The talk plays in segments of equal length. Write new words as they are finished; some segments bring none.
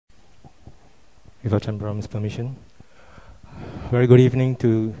with Ajahn Brahm's permission. Very good evening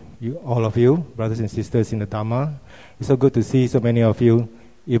to you, all of you, brothers and sisters in the Dhamma. It's so good to see so many of you,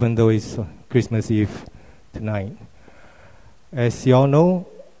 even though it's Christmas Eve tonight. As you all know,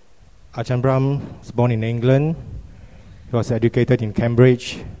 Ajahn Brahm was born in England. He was educated in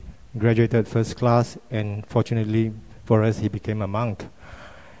Cambridge, graduated first class, and fortunately for us, he became a monk.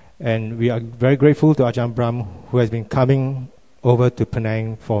 And we are very grateful to Ajahn Brahm, who has been coming over to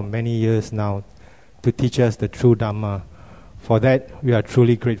Penang for many years now to teach us the true Dhamma. For that, we are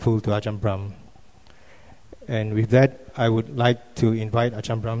truly grateful to Ajahn Brahm. And with that, I would like to invite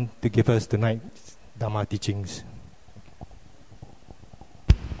Ajahn Brahm to give us tonight's Dhamma teachings.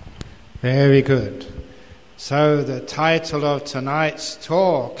 Very good. So the title of tonight's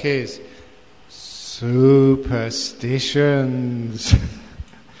talk is Superstitions.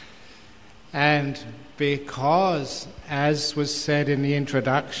 And because, as was said in the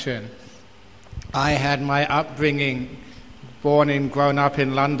introduction, I had my upbringing, born and grown up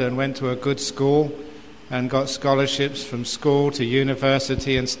in London, went to a good school and got scholarships from school to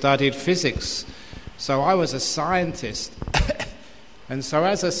university and studied physics. So I was a scientist. And so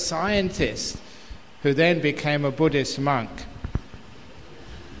as a scientist, who then became a Buddhist monk,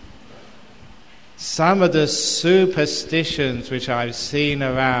 some of the superstitions which I've seen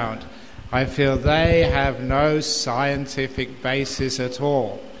around, I feel they have no scientific basis at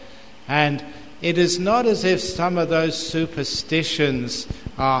all. And it is not as if some of those superstitions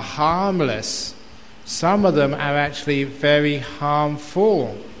are harmless. Some of them are actually very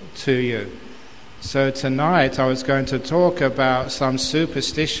harmful to you. So tonight I was going to talk about some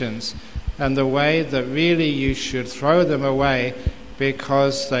superstitions and the way that really you should throw them away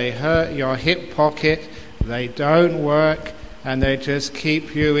because they hurt your hip pocket, they don't work, and they just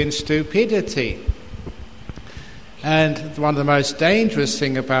keep you in stupidity. And one of the most dangerous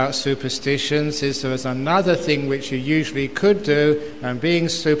things about superstitions is there is another thing which you usually could do, and being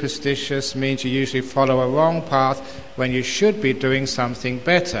superstitious means you usually follow a wrong path when you should be doing something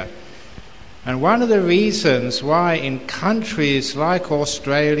better. And one of the reasons why in countries like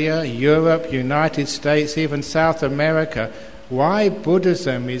Australia, Europe, United States, even South America, why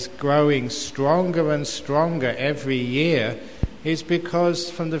Buddhism is growing stronger and stronger every year is because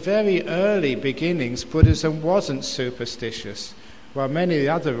from the very early beginnings, Buddhism wasn't superstitious, while many of the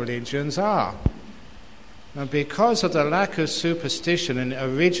other religions are. And because of the lack of superstition in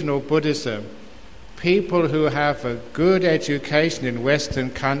original Buddhism, people who have a good education in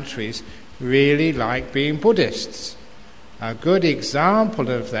Western countries really like being Buddhists. A good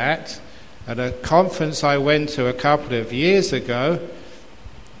example of that, at a conference I went to a couple of years ago,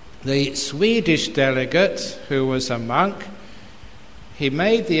 the Swedish delegate, who was a monk, he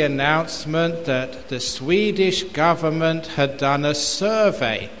made the announcement that the Swedish government had done a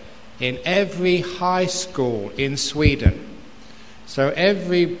survey in every high school in Sweden. So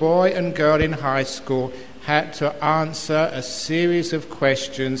every boy and girl in high school had to answer a series of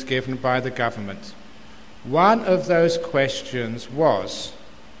questions given by the government. One of those questions was,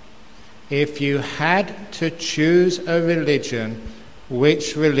 if you had to choose a religion,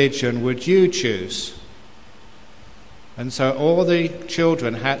 which religion would you choose? And so all the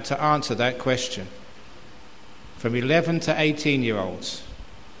children had to answer that question, from 11 to 18-year-olds.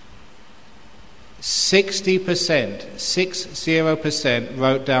 60%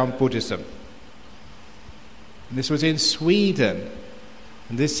 wrote down Buddhism. And this was in Sweden,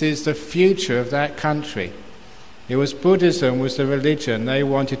 and this is the future of that country. It was Buddhism was the religion they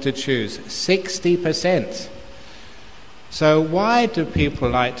wanted to choose, 60%. So why do people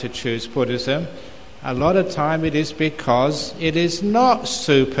like to choose Buddhism? A lot of time it is because it is not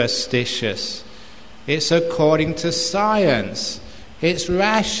superstitious. It's according to science. It's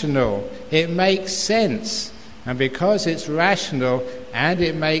rational. It makes sense. And because it's rational and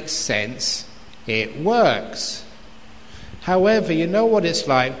it makes sense, it works. However, you know what it's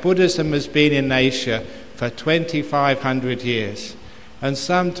like? Buddhism has been in Asia for 2,500 years. And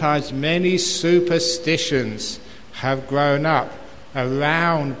sometimes many superstitions have grown up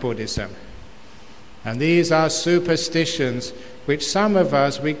around Buddhism. And these are superstitions which some of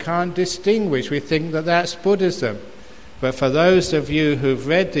us, we can't distinguish. We think that that's Buddhism. But for those of you who've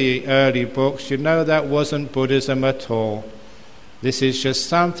read the early books, you know that wasn't Buddhism at all. This is just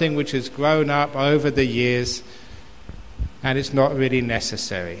something which has grown up over the years, and it's not really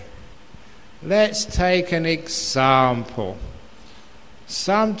necessary. Let's take an example.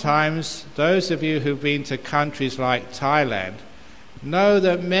 Sometimes those of you who've been to countries like Thailand know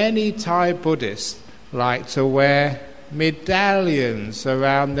that many Thai Buddhists like to wear medallions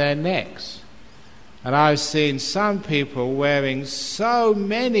around their necks. And I've seen some people wearing so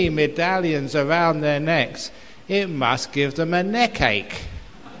many medallions around their necks, it must give them a neck ache.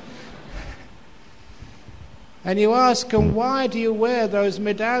 And you ask them, why do you wear those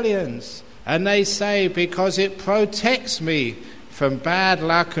medallions? And they say, because it protects me from bad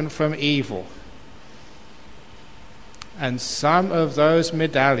luck and from evil. And some of those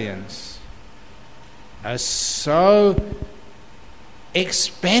medallions are so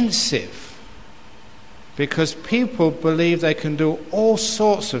expensive because people believe they can do all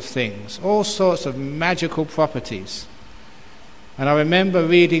sorts of things, all sorts of magical properties. And I remember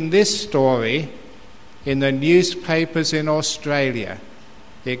reading this story in the newspapers in Australia.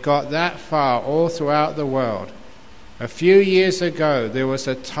 It got that far all throughout the world. A few years ago, there was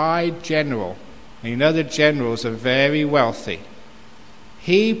a Thai general. And you know the generals are very wealthy.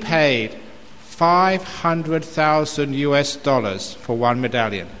 He paid $500,000 for one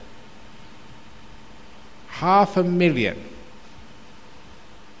medallion. $500,000.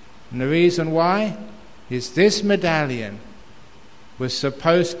 And the reason why is this medallion was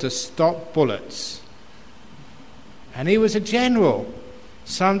supposed to stop bullets. And he was a general.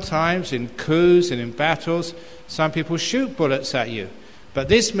 Sometimes in coups and in battles, some people shoot bullets at you. But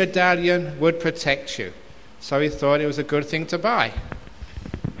this medallion would protect you. So he thought it was a good thing to buy.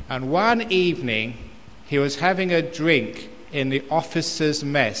 And one evening, he was having a drink in the officers'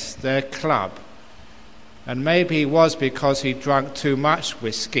 mess, their club. And maybe it was because he drank too much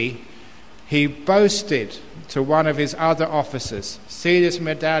whiskey. He boasted to one of his other officers, see this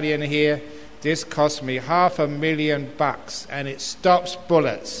medallion here? This cost me $500,000 and it stops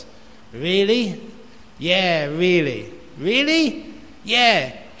bullets. Really? Yeah, really. Really?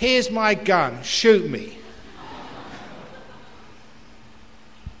 Yeah, here's my gun, shoot me.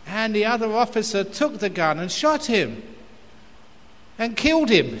 And the other officer took the gun and shot him and killed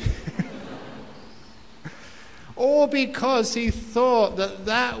him. All because he thought that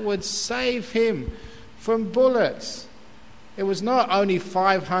that would save him from bullets. It was not only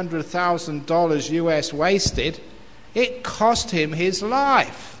 $500,000 US wasted, it cost him his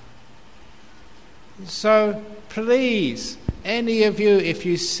life. So please, any of you, if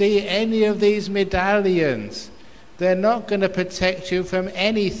you see any of these medallions, they're not going to protect you from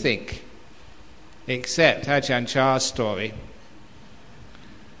anything except Ajahn Chah's story.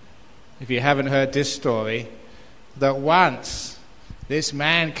 If you haven't heard this story, that once this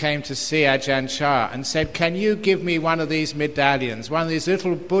man came to see Ajahn Chah and said, can you give me one of these medallions, one of these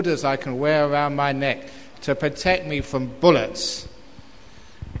little Buddhas I can wear around my neck to protect me from bullets?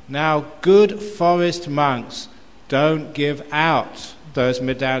 Now, good forest monks don't give out those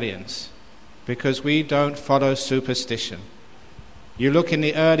medallions because we don't follow superstition. You look in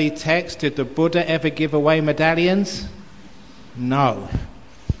the early text, did the Buddha ever give away medallions? No.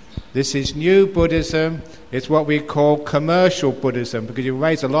 This is new Buddhism. It's what we call commercial Buddhism because you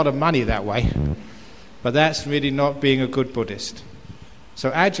raise a lot of money that way. But that's really not being a good Buddhist.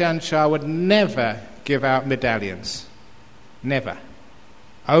 So Ajahn Chah would never give out medallions. Never.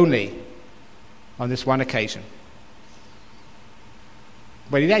 Only on this one occasion.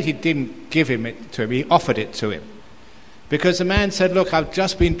 But he actually didn't give it to him, he offered it to him. Because the man said, look, I've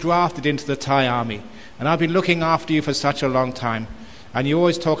just been drafted into the Thai army, and I've been looking after you for such a long time, and you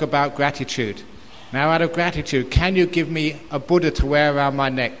always talk about gratitude. Now, out of gratitude, can you give me a Buddha to wear around my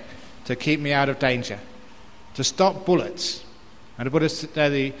neck to keep me out of danger, to stop bullets? And the Buddha,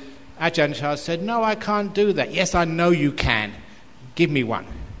 the Ajahn Chah said, no, I can't do that. Yes, I know you can. Give me one.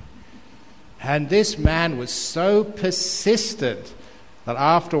 And this man was so persistent that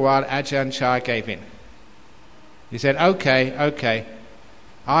after a while Ajahn Chah gave in. He said, okay,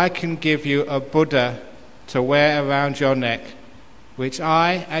 I can give you a Buddha to wear around your neck, which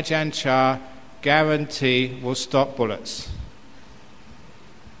I, Ajahn Chah, guarantee will stop bullets.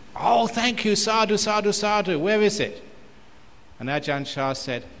 Oh, thank you, sadhu, sadhu, sadhu. Where is it? And Ajahn Chah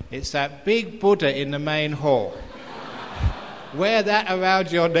said, it's that big Buddha in the main hall. Wear that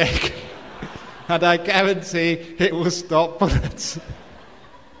around your neck, and I guarantee it will stop bullets.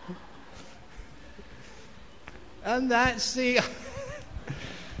 And that's the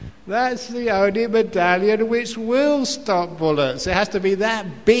only medallion which will stop bullets. It has to be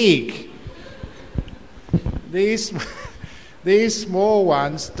that big. These small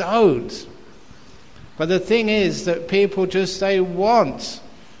ones don't. But the thing is that people they want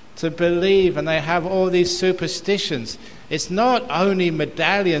to believe, and they have all these superstitions. It's not only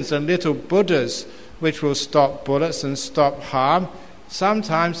medallions and little Buddhas which will stop bullets and stop harm.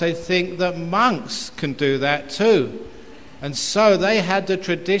 Sometimes they think that monks can do that too. And so they had the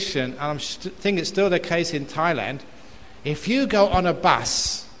tradition, and I think it's still the case in Thailand, if you go on a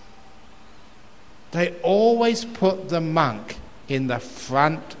bus they always put the monk in the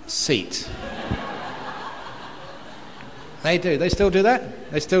front seat. They do. They still do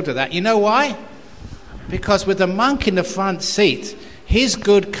that? They still do that. You know why? Because with the monk in the front seat, his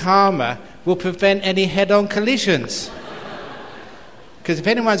good karma will prevent any head-on collisions. Because if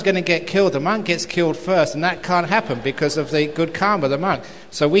anyone's going to get killed, the monk gets killed first, and that can't happen because of the good karma of the monk.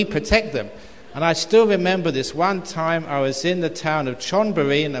 So we protect them. And I still remember this one time I was in the town of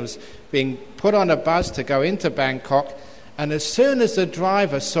Chonburi, and I was being put on a bus to go into Bangkok, and as soon as the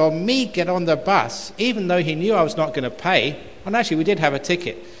driver saw me get on the bus, even though he knew I was not going to pay, and actually we did have a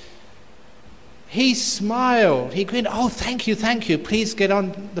ticket, he smiled, he grinned, "Oh, thank you, please get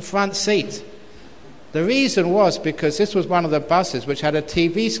on the front seat." The reason was because this was one of the buses which had a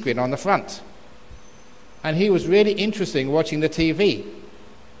TV screen on the front. And he was really interested in watching the TV.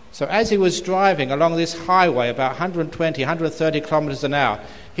 So as he was driving along this highway about 120, 130 kilometers an hour,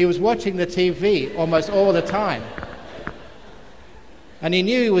 he was watching the TV almost all the time. And he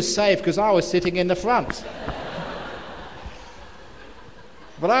knew he was safe because I was sitting in the front.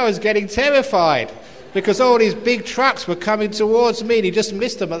 But I was getting terrified because all these big trucks were coming towards me and he just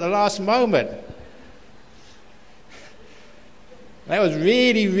missed them at the last moment. That was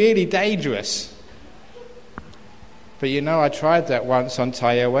really, really dangerous. But you know, I tried that once on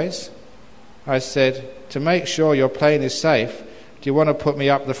Thai Airways. I said, to make sure your plane is safe, do you want to put me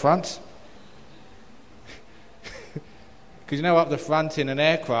up the front? Because you know, up the front in an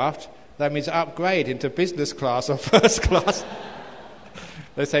aircraft, that means upgrade into business class or first class.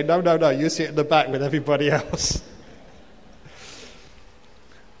 They say, no, you sit in the back with everybody else.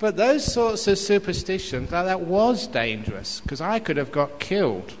 But those sorts of superstitions, that was dangerous, because I could have got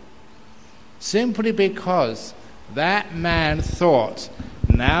killed. Simply because that man thought,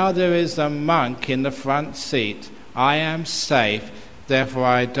 now there is a monk in the front seat, I am safe, therefore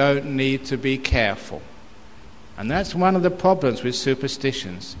I don't need to be careful. And that's one of the problems with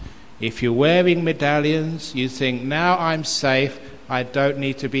superstitions. If you're wearing medallions, you think, now I'm safe, I don't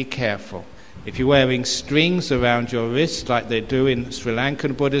need to be careful. If you're wearing strings around your wrist like they do in Sri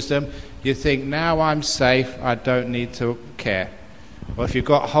Lankan Buddhism, you think, now I'm safe, I don't need to care. Or if you've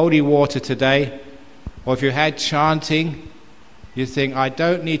got holy water today, or if you had chanting, you think, I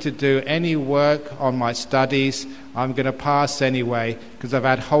don't need to do any work on my studies, I'm going to pass anyway because I've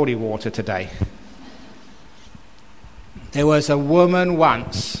had holy water today. There was a woman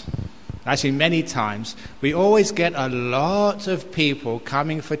once, actually many times, we always get a lot of people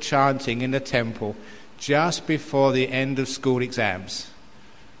coming for chanting in the temple just before the end of school exams.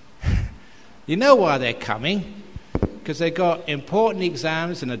 You know why they're coming? Because they've got important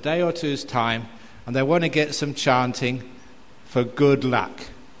exams in a day or two's time and they want to get some chanting for good luck.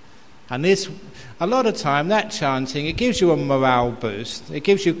 And this, a lot of time, that chanting, it gives you a morale boost, it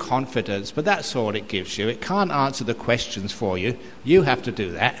gives you confidence, but that's all it gives you. It can't answer the questions for you. You have to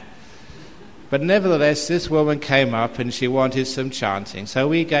do that. But nevertheless, this woman came up and she wanted some chanting. So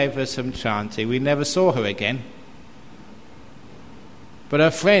we gave her some chanting. We never saw her again. But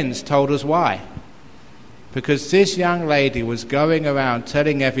her friends told us why. Because this young lady was going around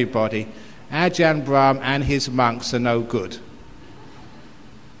telling everybody, Ajahn Brahm and his monks are no good.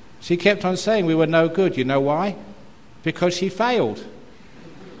 She kept on saying we were no good. You know why? Because she failed.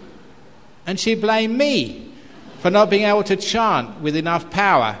 And she blamed me for not being able to chant with enough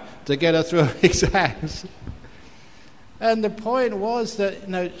power to get her through her exams. And the point was that,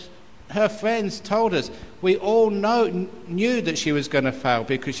 her friends told us, we all knew that she was going to fail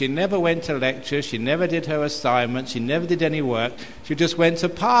because she never went to lectures, she never did her assignments, she never did any work, she just went to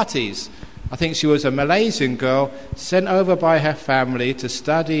parties. I think she was a Malaysian girl sent over by her family to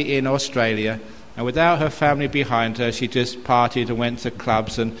study in Australia, and without her family behind her, she just partied and went to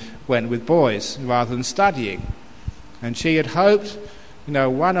clubs and went with boys rather than studying. And she had hoped,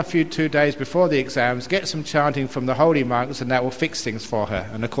 2 days before the exams, get some chanting from the holy monks and that will fix things for her.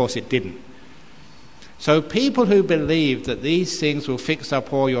 And of course it didn't. So people who believe that these things will fix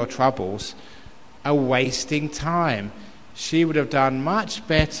up all your troubles are wasting time. She would have done much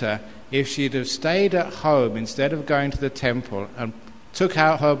better if she'd have stayed at home instead of going to the temple and took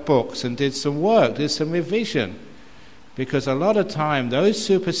out her books and did some work, did some revision. Because a lot of time those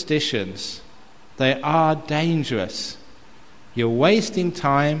superstitions, they are dangerous. You're wasting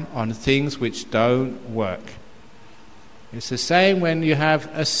time on things which don't work. It's the same when you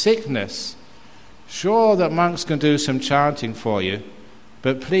have a sickness. Sure that monks can do some chanting for you,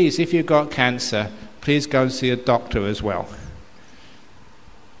 but please, if you've got cancer, please go and see a doctor as well.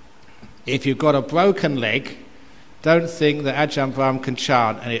 If you've got a broken leg, don't think that Ajahn Brahm can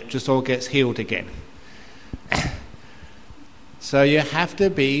chant and it just all gets healed again. So you have to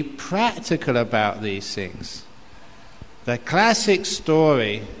be practical about these things. The classic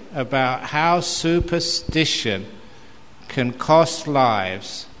story about how superstition can cost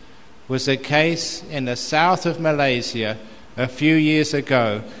lives was a case in the south of Malaysia a few years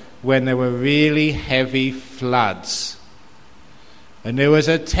ago when there were really heavy floods. And there was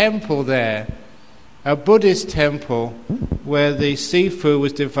a temple there, a Buddhist temple, where the Sifu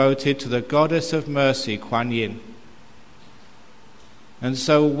was devoted to the goddess of mercy, Kuan Yin. And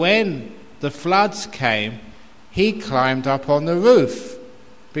so when the floods came, he climbed up on the roof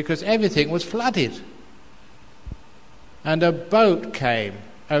because everything was flooded. And a boat came,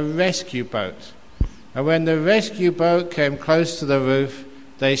 a rescue boat. And when the rescue boat came close to the roof,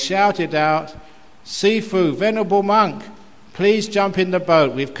 they shouted out, "Sifu, venerable monk, please jump in the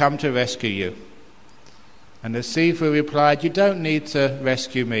boat, we've come to rescue you." And the Sifu replied, "You don't need to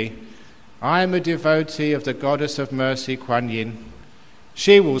rescue me. I'm a devotee of the goddess of mercy, Kuan Yin.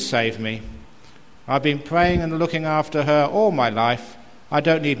 She will save me. I've been praying and looking after her all my life. I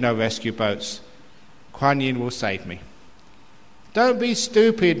don't need no rescue boats. Kuan Yin will save me." "Don't be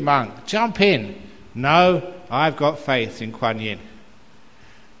stupid, monk. Jump in." "No, I've got faith in Kuan Yin."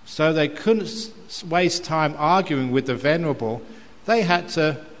 So they couldn't waste time arguing with the venerable. They had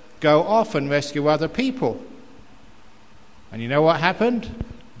to go off and rescue other people. And you know what happened?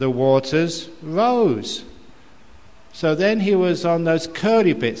 The waters rose. So then he was on those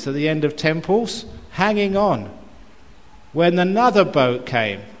curly bits at the end of temples, hanging on, when another boat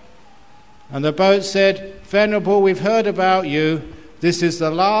came. And the boat said, "Venerable, we've heard about you. This is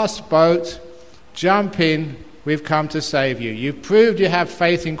the last boat. Jump in. We've come to save you. You've proved you have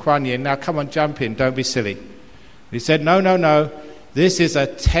faith in Kuan Yin. Now come on, jump in. Don't be silly." He said, No. This is a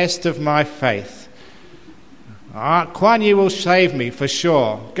test of my faith. Kuan Yin will save me for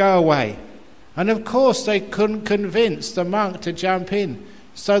sure. Go away." And of course they couldn't convince the monk to jump in.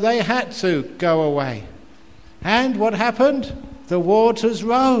 So they had to go away. And what happened? The waters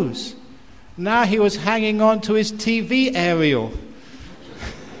rose. Now he was hanging on to his TV aerial.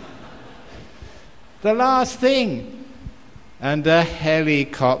 The last thing. And a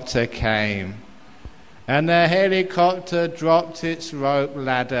helicopter came. And the helicopter dropped its rope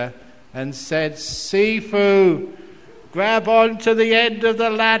ladder and said, "Sifu, grab on to the end of the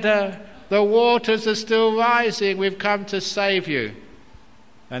ladder. The waters are still rising. We've come to save you."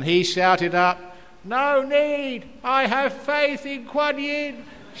 And he shouted up, "No need. I have faith in Kuan Yin.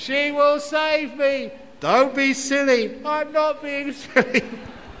 She will save me." "Don't be silly. I'm not being silly."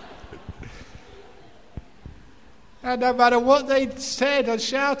 And no matter what they said or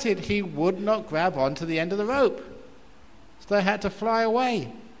shouted, he would not grab onto the end of the rope. So they had to fly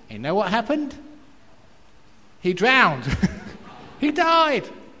away. You know what happened? He drowned. He died.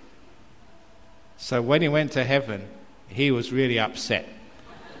 So when he went to heaven, he was really upset.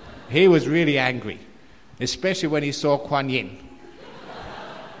 He was really angry, especially when he saw Kuan Yin.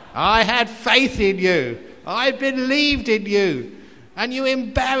 "I had faith in you. I believed in you. And you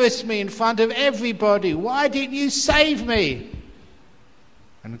embarrassed me in front of everybody. Why didn't you save me?"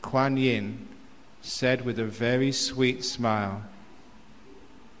 And Kuan Yin said with a very sweet smile,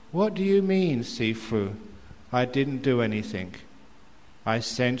 "What do you mean, Sifu? I didn't do anything. I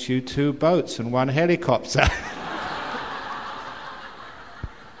sent you 2 boats and 1 helicopter."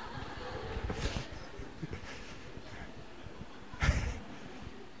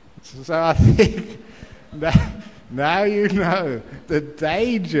 So I think now you know the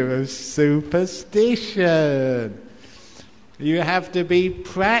danger of superstition. You have to be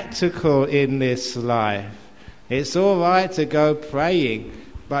practical in this life. It's all right to go praying,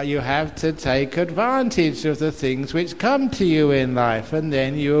 but you have to take advantage of the things which come to you in life, and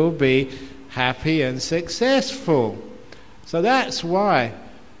then you'll be happy and successful. So that's why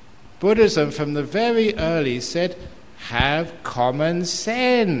Buddhism from the very early said, have common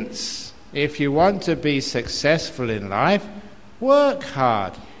sense. If you want to be successful in life, work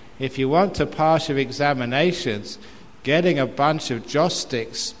hard. If you want to pass your examinations, getting a bunch of joss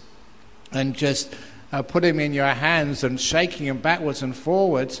sticks and just put them in your hands and shaking them backwards and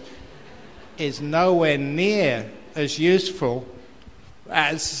forwards is nowhere near as useful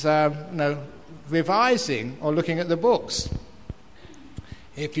as revising or looking at the books.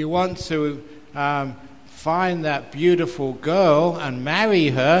 If you want to find that beautiful girl and marry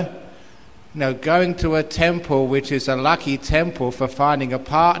her, going to a temple which is a lucky temple for finding a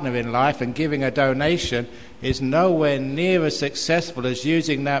partner in life and giving a donation is nowhere near as successful as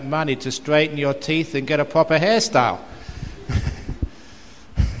using that money to straighten your teeth and get a proper hairstyle.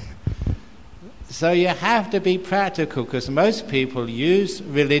 So you have to be practical, because most people use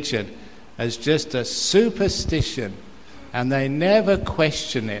religion as just a superstition and they never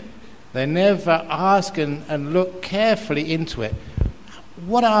question it. They never ask and look carefully into it.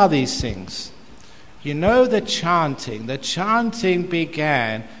 What are these things? You know, the chanting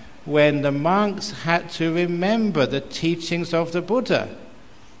began when the monks had to remember the teachings of the Buddha.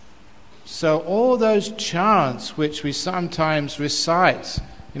 So all those chants which we sometimes recite,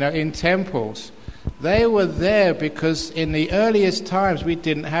 in temples, they were there because in the earliest times we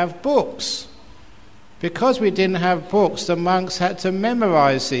didn't have books. Because we didn't have books, the monks had to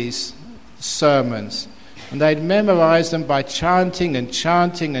memorize these sermons. And they'd memorize them by chanting and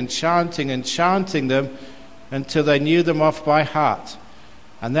chanting and chanting and chanting them until they knew them off by heart.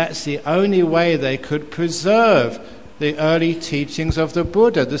 And that's the only way they could preserve the early teachings of the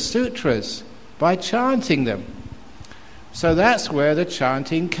Buddha, the sutras, by chanting them. So that's where the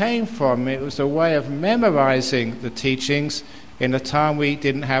chanting came from. It was a way of memorizing the teachings in a time we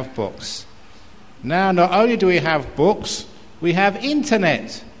didn't have books. Now, not only do we have books, we have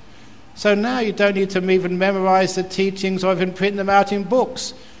internet. So now you don't need to even memorize the teachings or even print them out in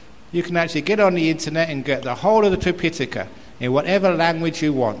books. You can actually get on the internet and get the whole of the Tripitaka in whatever language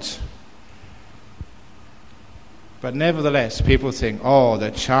you want. But nevertheless, people think,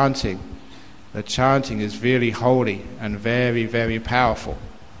 the chanting is really holy and very, very powerful.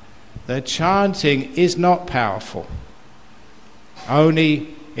 The chanting is not powerful.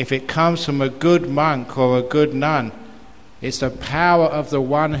 Only if it comes from a good monk or a good nun. It's the power of the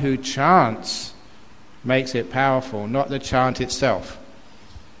one who chants makes it powerful, not the chant itself.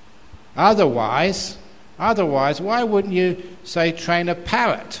 Otherwise, why wouldn't you, say, train a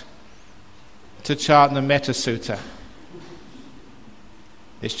parrot to chant the Metta Sutta?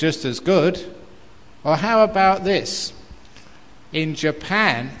 It's just as good. Or how about this? In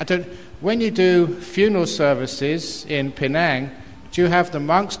Japan, when you do funeral services in Penang, do you have the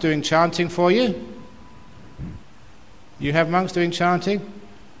monks doing chanting for you? You have monks doing chanting?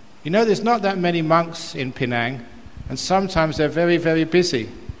 There's not that many monks in Penang, and sometimes they're very, very busy.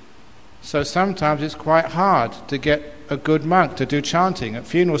 So sometimes it's quite hard to get a good monk to do chanting at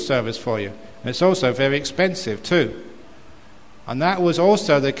funeral service for you. And it's also very expensive too. And that was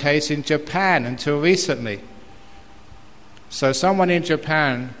also the case in Japan until recently. So someone in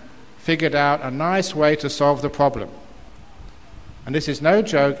Japan figured out a nice way to solve the problem. And this is no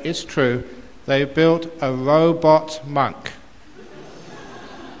joke, it's true. They built a robot monk.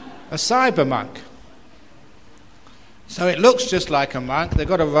 A cyber monk. So it looks just like a monk. They've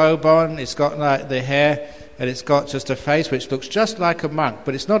got a robe on, it's got like the hair, and it's got just a face which looks just like a monk.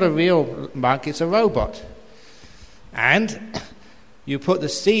 But it's not a real monk, it's a robot. And you put the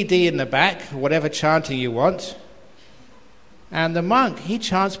CD in the back, whatever chanting you want, and the monk, he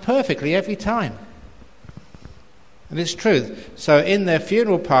chants perfectly every time. And it's true. So in their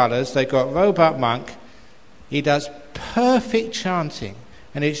funeral parlours, they've got robot monk. He does perfect chanting.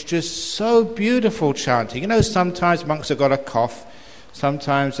 And it's just so beautiful chanting. Sometimes monks have got a cough.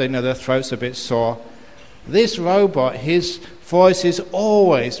 Sometimes their throat's a bit sore. This robot, his voice is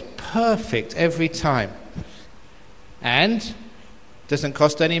always perfect every time. And doesn't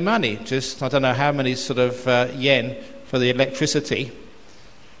cost any money. Just, I don't know how many yen for the electricity.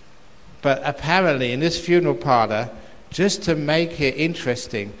 But apparently in this funeral parlour, just to make it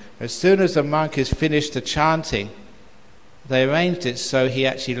interesting, as soon as the monk is finished the chanting, they arranged it so he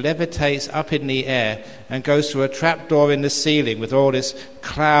actually levitates up in the air and goes through a trapdoor in the ceiling with all this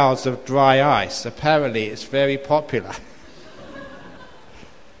clouds of dry ice. Apparently it's very popular.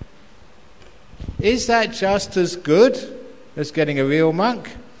 Is that just as good as getting a real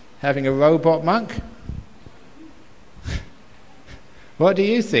monk, having a robot monk? What do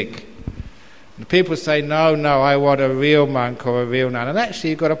you think? And people say, no, I want a real monk or a real nun. And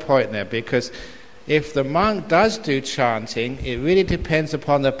actually you've got a point there, because if the monk does do chanting, it really depends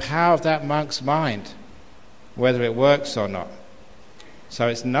upon the power of that monk's mind, whether it works or not. So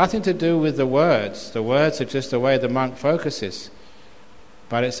it's nothing to do with the words. The words are just the way the monk focuses.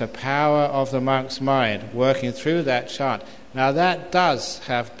 But it's the power of the monk's mind working through that chant. Now that does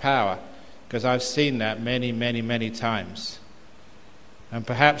have power, because I've seen that many, many, many times. And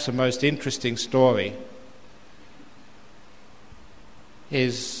perhaps the most interesting story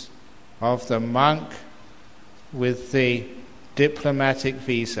is of the monk with the diplomatic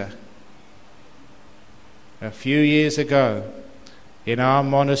visa. A few years ago, in our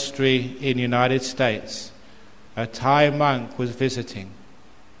monastery in the United States, a Thai monk was visiting.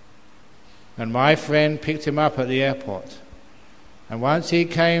 And my friend picked him up at the airport. And once he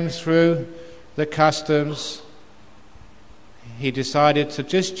came through the customs, he decided to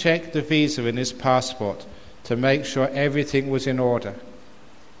just check the visa in his passport to make sure everything was in order.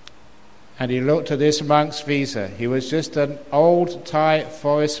 And he looked at this monk's visa. He was just an old Thai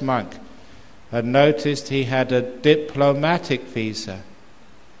forest monk, and noticed he had a diplomatic visa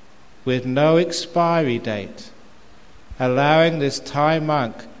with no expiry date, allowing this Thai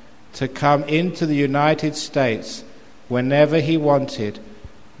monk to come into the United States whenever he wanted,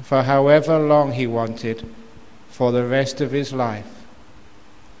 for however long he wanted, for the rest of his life,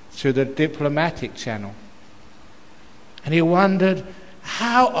 through the diplomatic channel. And he wondered,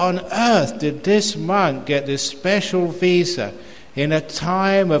 how on earth did this monk get this special visa in a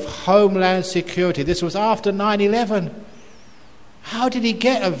time of homeland security? This was after 9/11. How did he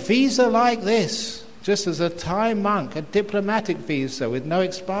get a visa like this, just as a Thai monk, a diplomatic visa with no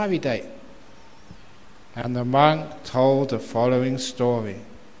expiry date? And the monk told the following story,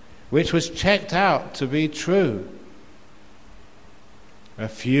 which was checked out to be true. A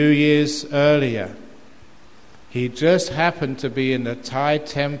few years earlier, he just happened to be in the Thai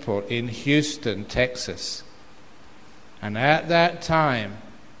temple in Houston, Texas. And at that time,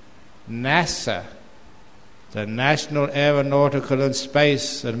 NASA, the National Aeronautical and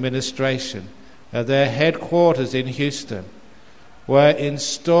Space Administration, at their headquarters in Houston, were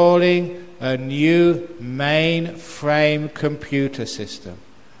installing a new mainframe computer system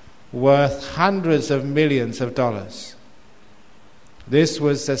worth hundreds of millions of dollars. This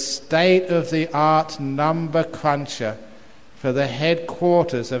was the state-of-the-art number cruncher for the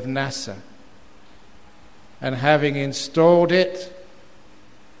headquarters of NASA. And having installed it,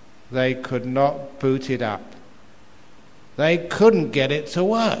 they could not boot it up. They couldn't get it to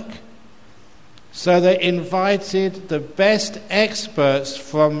work. So they invited the best experts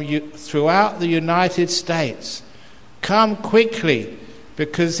from throughout the United States. Come quickly,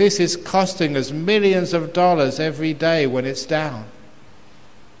 because this is costing us millions of dollars every day when it's down.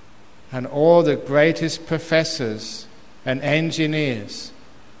 And all the greatest professors and engineers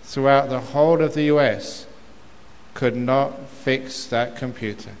throughout the whole of the US could not fix that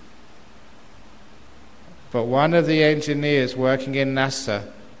computer. But one of the engineers working in NASA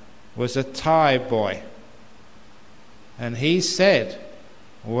was a Thai boy. And he said,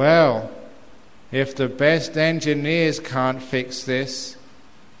 well, if the best engineers can't fix this,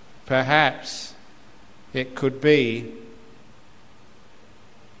 perhaps it could be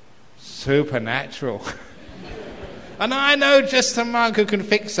supernatural. And I know just a monk who can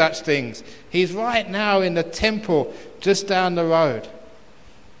fix such things. He's right now in the temple just down the road.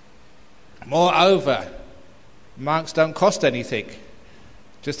 Moreover, monks don't cost anything.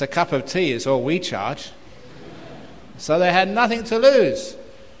 Just a cup of tea is all we charge. So they had nothing to lose.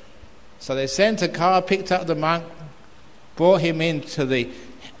 So they sent a car, picked up the monk, brought him into the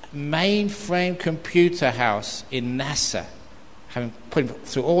mainframe computer house in NASA, having put him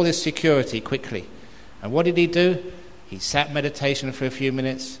through all this security quickly. And what did he do? He sat meditation for a few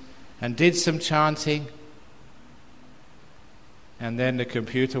minutes and did some chanting, and then the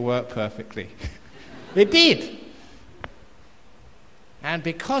computer worked perfectly. It did. And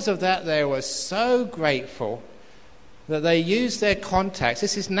because of that, they were so grateful that they used their contacts.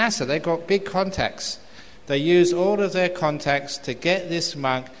 This is NASA, they've got big contacts. They used all of their contacts to get this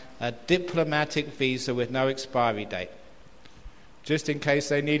monk a diplomatic visa with no expiry date, just in case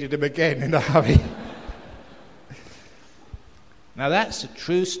they needed him again in a hurry. Now that's a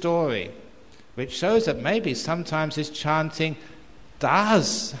true story, which shows that maybe sometimes this chanting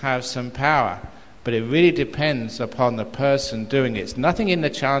does have some power, but it really depends upon the person doing it. It's nothing in the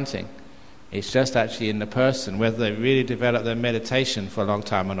chanting. It's just actually in the person, whether they really develop their meditation for a long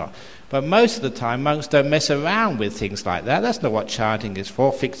time or not. But most of the time, monks don't mess around with things like that. That's not what chanting is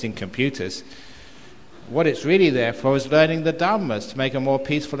for, fixing computers. What it's really there for is learning the Dhammas to make a more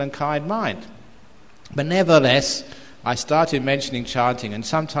peaceful and kind mind. But nevertheless, I started mentioning chanting, and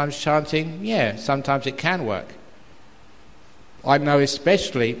sometimes chanting, sometimes it can work. I know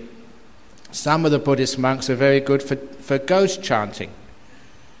especially some of the Buddhist monks are very good for ghost chanting.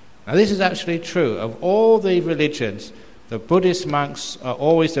 Now this is actually true. Of all the religions, the Buddhist monks are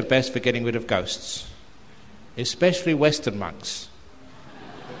always the best for getting rid of ghosts, especially Western monks.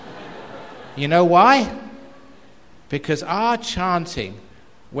 You know why? Because our chanting,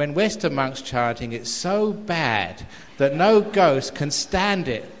 when Western monks chanting, it's so bad that no ghost can stand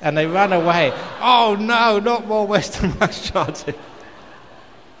it and they run away. Oh no, not more Western monks chanting.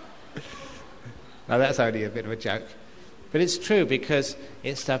 Now that's only a bit of a joke. But it's true, because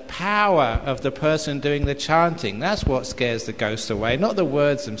it's the power of the person doing the chanting. That's what scares the ghosts away, not the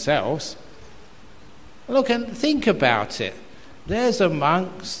words themselves. Look and think about it. There's a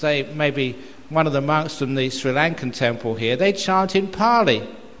monk, say maybe one of the monks from the Sri Lankan temple here, they chant in Pali.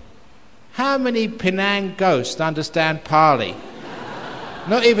 How many Penang ghosts understand Pali?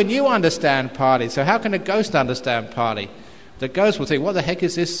 Not even you understand Pali, so how can a ghost understand Pali? The ghost will think, what the heck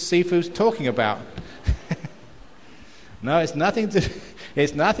is this Sifu talking about? No, it's nothing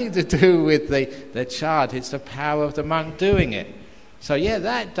to do with the chant, it's the power of the monk doing it. So yeah,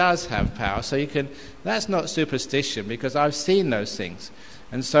 that does have power. So that's not superstition, because I've seen those things.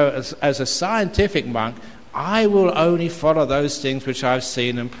 And so as a scientific monk, I will only follow those things which I've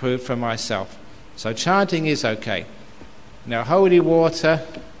seen and proved for myself. So chanting is okay. Now, holy water,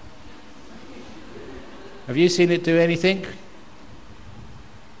 have you seen it do anything?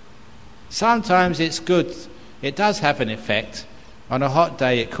 Sometimes it's good. It does have an effect. On a hot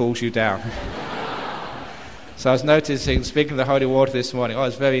day, it cools you down. So I was noticing, speaking of the holy water this morning,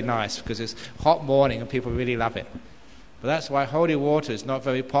 it's very nice because it's hot morning and people really love it. But that's why holy water is not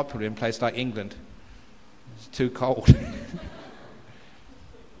very popular in places like England. It's too cold.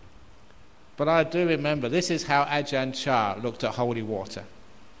 But I do remember, this is how Ajahn Chah looked at holy water.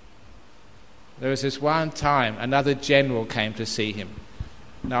 There was this one time, another general came to see him.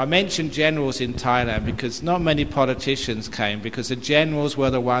 Now I mentioned generals in Thailand because not many politicians came, because the generals were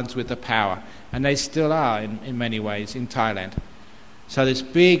the ones with the power, and they still are in many ways in Thailand. So this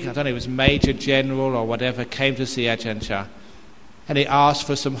big, I don't know, it was Major General or whatever, came to see Ajahn Chah, and he asked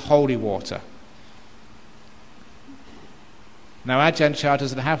for some holy water. Now Ajahn Chah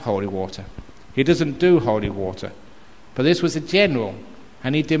doesn't have holy water. He doesn't do holy water. But this was a general,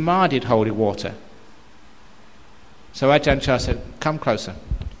 and he demanded holy water. So Ajahn Chah said, come closer.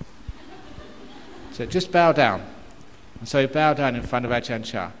 He said, just bow down. And so he bowed down in front of Ajahn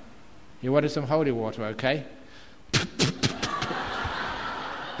Chah. You wanted some holy water, okay?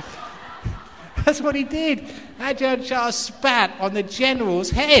 That's what he did. Ajahn Chah spat on the general's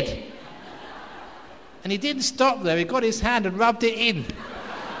head. And he didn't stop there. He got his hand and rubbed it in.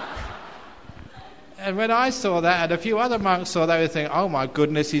 And when I saw that, and a few other monks saw that, they were thinking, oh my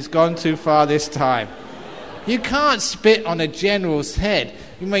goodness, he's gone too far this time. You can't spit on a general's head.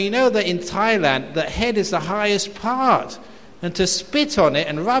 You know that in Thailand, the head is the highest part. And to spit on it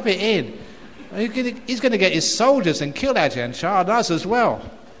and rub it in, he's going to get his soldiers and kill Ajahn Chah and us as well.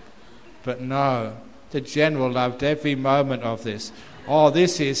 But no, the general loved every moment of this. Oh,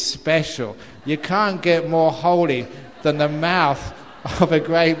 this is special. You can't get more holy than the mouth of a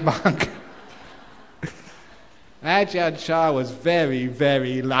great monk. Ajahn Chah was very,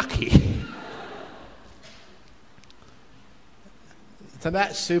 very lucky. So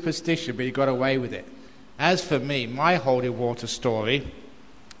that's superstition, but he got away with it. As for me, my holy water story,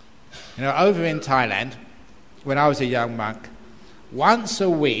 over in Thailand, when I was a young monk, once a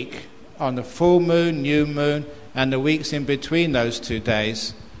week, on the full moon, new moon, and the weeks in between those 2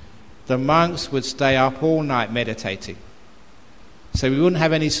 days, the monks would stay up all night meditating. So we wouldn't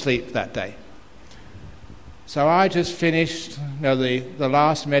have any sleep that day. So I just finished the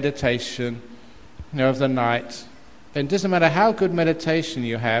last meditation of the night. And it doesn't matter how good meditation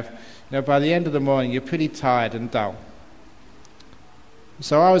you have, by the end of the morning you're pretty tired and dull.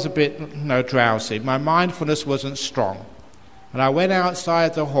 So I was a bit drowsy. My mindfulness wasn't strong. And I went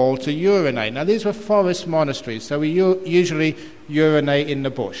outside the hall to urinate. Now these were forest monasteries, so we usually urinate in the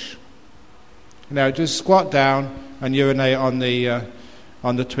bush. Just squat down and urinate on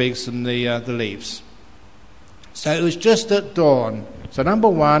the twigs and the leaves. So it was just at dawn. So number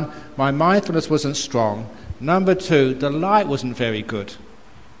one, my mindfulness wasn't strong. Number two, the light wasn't very good.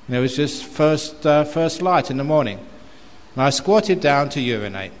 It was just first light in the morning. And I squatted down to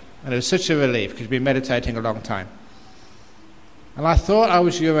urinate. And it was such a relief because I'd been meditating a long time. And I thought I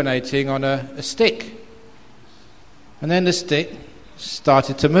was urinating on a stick. And then the stick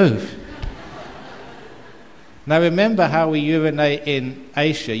started to move. Now remember how we urinate in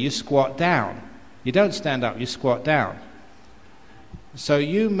Asia. You squat down. You don't stand up, you squat down. So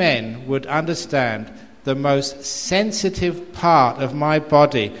you men would understand the most sensitive part of my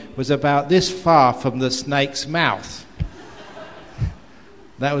body was about this far from the snake's mouth.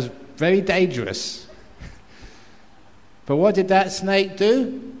 That was very dangerous. But what did that snake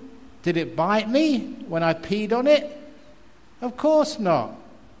do? Did it bite me when I peed on it? Of course not.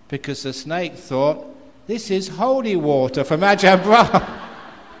 Because the snake thought, this is holy water from Ajahn Brahm.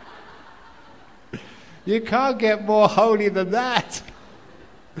 You can't get more holy than that.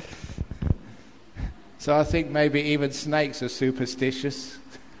 So I think maybe even snakes are superstitious.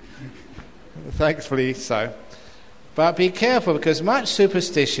 Thankfully so. But be careful, because much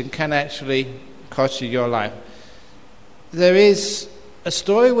superstition can actually cost you your life. There is a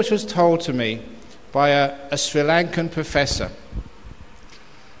story which was told to me by a Sri Lankan professor.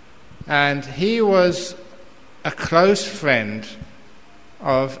 And he was a close friend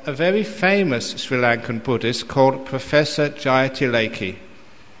of a very famous Sri Lankan Buddhist called Professor Jayatilake.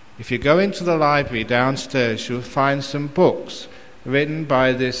 If you go into the library downstairs, you'll find some books written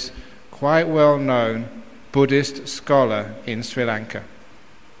by this quite well-known Buddhist scholar in Sri Lanka,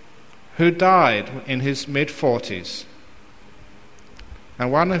 who died in his mid-40s.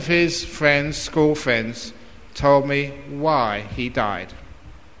 And one of his friends, school friends, told me why he died.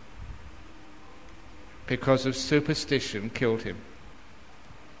 Because of superstition killed him.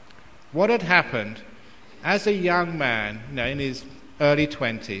 What had happened, as a young man, in his early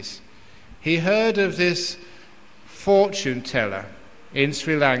 20s, he heard of this fortune teller in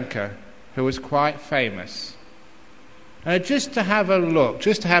Sri Lanka who was quite famous. Just to have a look,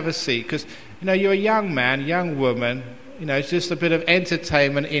 just to have a see, because you're a young man, young woman, it's just a bit of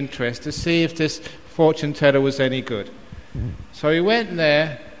entertainment interest to see if this fortune teller was any good. So he went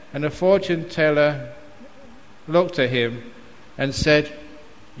there, and the fortune teller looked at him and said,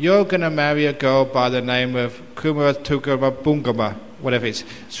 "You're going to marry a girl by the name of Kumaratugama Bungama," whatever it is.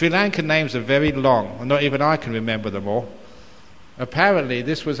 Sri Lankan names are very long, and not even I can remember them all. Apparently,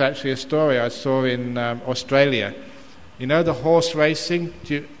 this was actually a story I saw in Australia. The horse racing?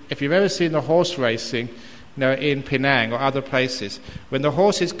 If you've ever seen the horse racing, in Penang or other places, when the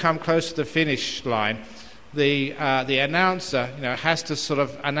horses come close to the finish line, the announcer, has to sort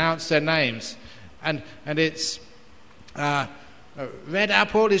of announce their names, and it's red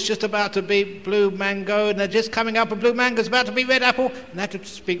apple is just about to beat blue mango, and they're just coming up, and blue mango is about to beat red apple, and they have to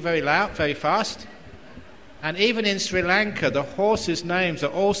speak very loud, very fast. And even in Sri Lanka, the horses' names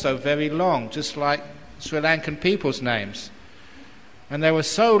are also very long, just like Sri Lankan people's names. And they were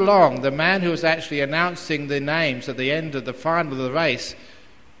so long, the man who was actually announcing the names at the end of the final of the race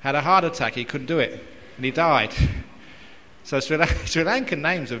had a heart attack. He couldn't do it, and he died. So Sri Lankan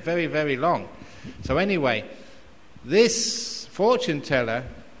names are very, very long. So anyway, this fortune teller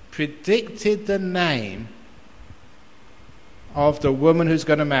predicted the name of the woman who's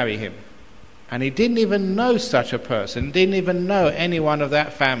going to marry him. And he didn't even know such a person, didn't even know anyone of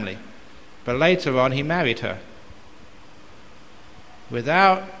that family. But later on, he married her.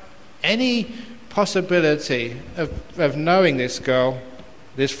 Without any possibility of knowing this girl,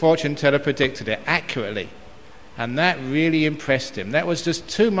 this fortune teller predicted it accurately. And that really impressed him. That was just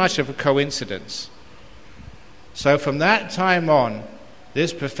too much of a coincidence. So from that time on,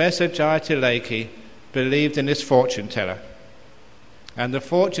 this Professor Jayatilleke believed in this fortune teller. And the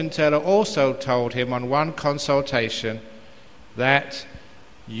fortune teller also told him on one consultation that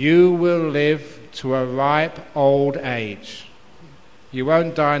you will live to a ripe old age. You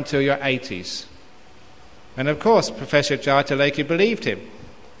won't die until your 80s. And of course, Professor Jayatilleke believed him.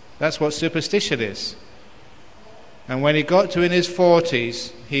 That's what superstition is. And when he got to in his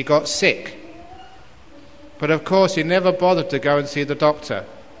 40s, he got sick. But of course, he never bothered to go and see the doctor.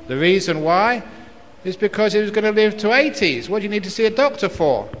 The reason why is because he was going to live to 80s. What do you need to see a doctor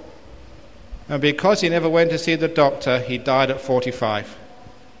for? And because he never went to see the doctor, he died at 45.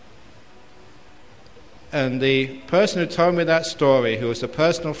 And the person who told me that story, who was a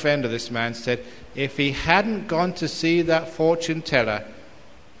personal friend of this man, said if he hadn't gone to see that fortune teller,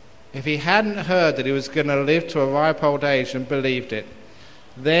 if he hadn't heard that he was going to live to a ripe old age and believed it,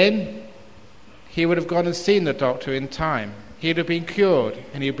 then he would have gone and seen the doctor in time. He'd have been cured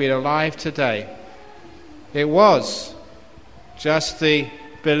and he'd been alive today. It was just the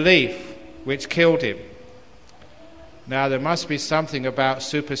belief which killed him. Now there must be something about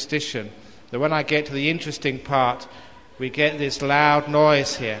superstition that when I get to the interesting part, we get this loud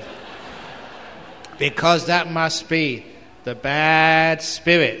noise here. Because that must be the bad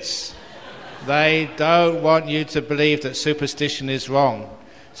spirits. They don't want you to believe that superstition is wrong.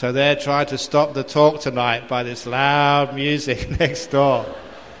 So they're trying to stop the talk tonight by this loud music next door.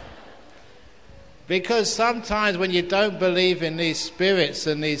 Because sometimes when you don't believe in these spirits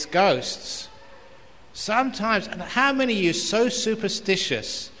and these ghosts, sometimes, and how many of you are so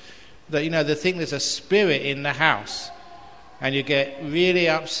superstitious that they think there's a spirit in the house and you get really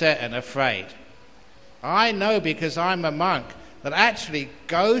upset and afraid? I know, because I'm a monk, that actually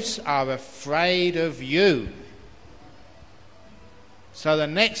ghosts are afraid of you. So the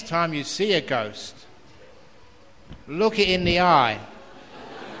next time you see a ghost, look it in the eye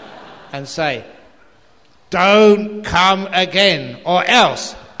and say, "Don't come again, or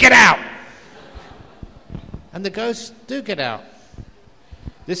else get out." And the ghosts do get out.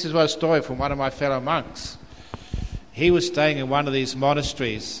 This is a story from one of my fellow monks. He was staying in one of these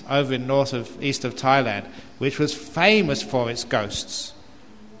monasteries over in east of Thailand, which was famous for its ghosts.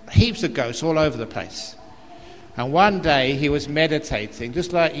 Heaps of ghosts all over the place. And one day he was meditating,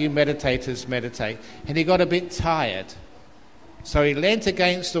 just like you meditators meditate, and he got a bit tired. So he leant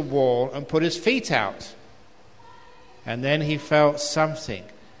against the wall and put his feet out. And then he felt something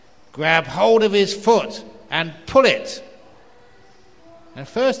grab hold of his foot and pull it. And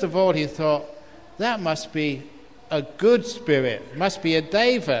first of all he thought, that must be a good spirit, must be a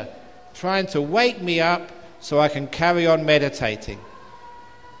deva trying to wake me up so I can carry on meditating.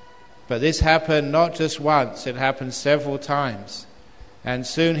 But this happened not just once, it happened several times. And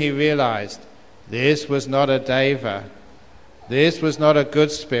soon he realized this was not a deva, this was not a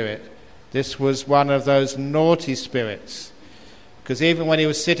good spirit, this was one of those naughty spirits. Because even when he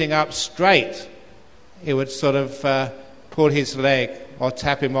was sitting up straight, he would sort of pull his leg or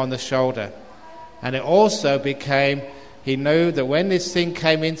tap him on the shoulder. And it also became, he knew that when this thing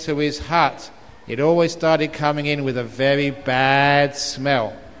came into his hut, it always started coming in with a very bad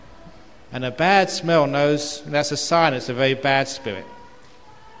smell. And a bad smell knows, that's a sign it's a very bad spirit.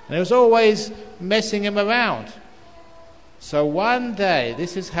 And it was always messing him around. So one day,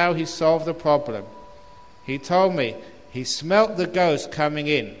 this is how he solved the problem. He told me he smelt the ghost coming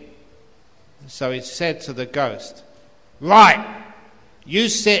in. So he said to the ghost, "Right, you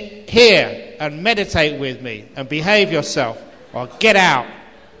sit here and meditate with me and behave yourself, or get out."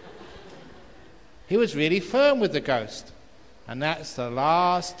 He was really firm with the ghost. And that's the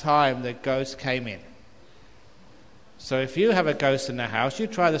last time the ghost came in. So if you have a ghost in the house, you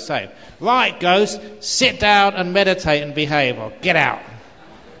try the same. "Right, ghost, sit down and meditate and behave, or get out."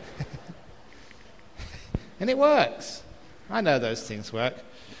 And it works. I know those things work.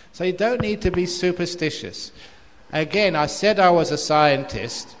 So you don't need to be superstitious. Again, I said I was a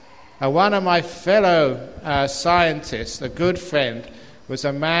scientist, and one of my fellow scientists, a good friend, was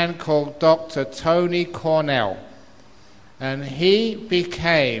a man called Dr. Tony Cornell. And he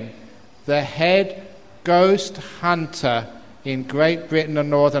became the head ghost hunter in Great Britain and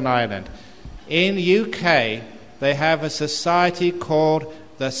Northern Ireland. In UK, they have a society called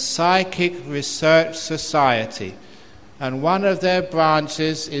the Psychic Research Society. And one of their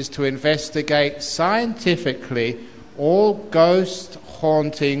branches is to investigate scientifically all ghost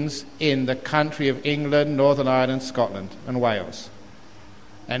hauntings in the country of England, Northern Ireland, Scotland and Wales.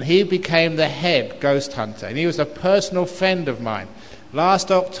 And he became the head ghost hunter. And he was a personal friend of mine.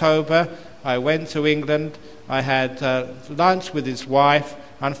 Last October, I went to England. I had lunch with his wife.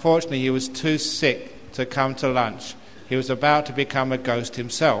 Unfortunately, he was too sick to come to lunch. He was about to become a ghost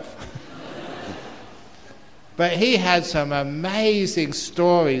himself. But he had some amazing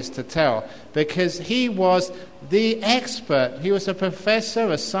stories to tell, because he was the expert. He was a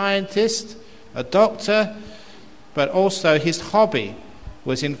professor, a scientist, a doctor, but also his hobby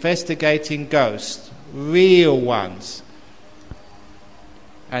was investigating ghosts, real ones.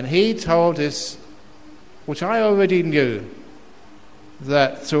 And he told us, which I already knew,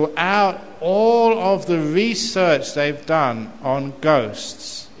 that throughout all of the research they've done on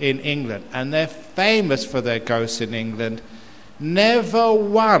ghosts in England, and they're famous for their ghosts in England, never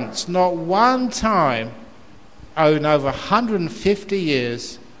once, not one time, in over 150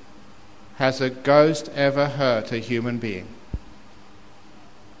 years, has a ghost ever hurt a human being.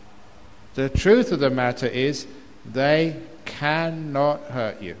 The truth of the matter is, they cannot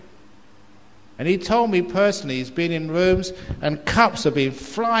hurt you. And he told me personally, he's been in rooms and cups have been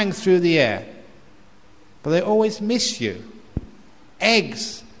flying through the air, but they always miss you.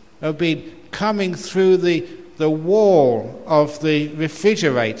 Eggs have been coming through the wall of the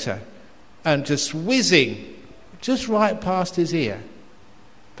refrigerator and just whizzing just right past his ear,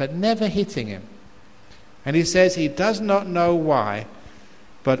 but never hitting him. And he says he does not know why,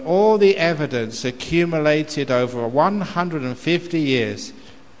 but all the evidence accumulated over 150 years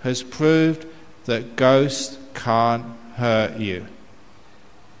has proved that ghosts can't hurt you.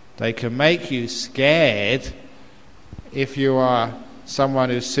 They can make you scared if you are someone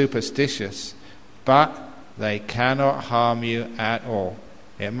who's superstitious, but they cannot harm you at all.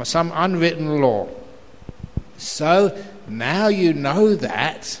 It's some unwritten law. So now you know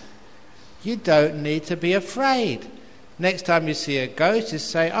that, you don't need to be afraid. Next time you see a ghost,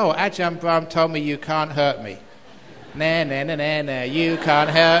 just say, "Oh, Ajahn Brahm told me you can't hurt me." Nah, nah, nah, nah, nah, you can't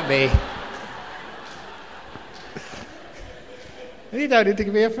hurt me. You don't need to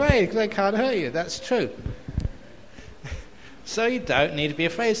be afraid, because they can't hurt you. That's true. So you don't need to be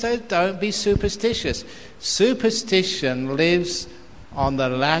afraid. So don't be superstitious. Superstition lives on the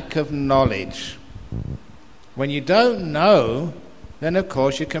lack of knowledge. When you don't know, then of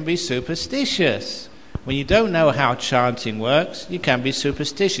course you can be superstitious. When you don't know how chanting works, you can be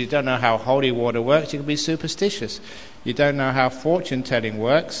superstitious. You don't know how holy water works, you can be superstitious. You don't know how fortune telling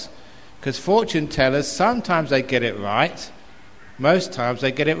works, because fortune tellers, sometimes they get it right, most times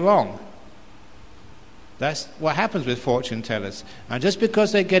they get it wrong. That's what happens with fortune tellers. And just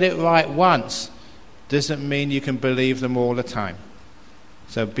because they get it right once doesn't mean you can believe them all the time.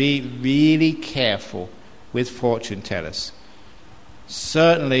 So be really careful with fortune tellers.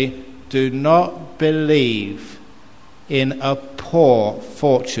 Certainly do not believe in a poor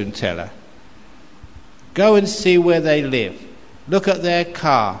fortune teller. Go and see where they live. Look at their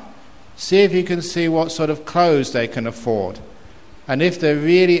car. See if you can see what sort of clothes they can afford. And if they're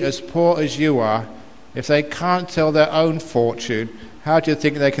really as poor as you are, if they can't tell their own fortune, how do you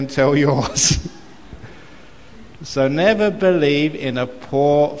think they can tell yours? So never believe in a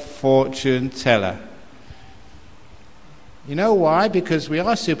poor fortune teller. You know why? Because we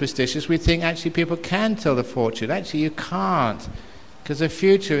are superstitious. We think actually people can tell the fortune. Actually you can't, because the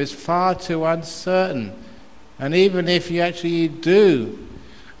future is far too uncertain. And even if you actually do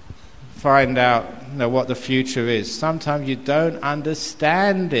find out what the future is, sometimes you don't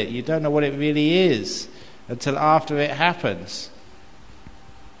understand it. You don't know what it really is until after it happens.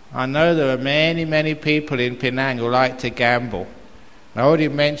 I know there are many, many people in Penang who like to gamble. I already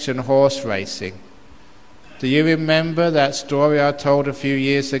mentioned horse racing. Do you remember that story I told a few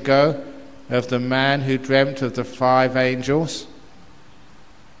years ago of the man who dreamt of the 5 angels?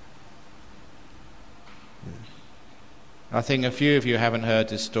 I think a few of you haven't heard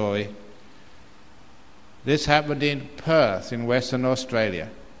this story. This happened in Perth in Western Australia.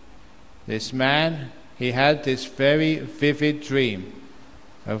 This man, he had this very vivid dream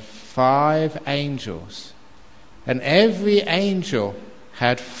of 5 angels. And every angel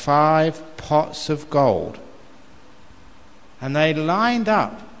had 5 pots of gold. And they lined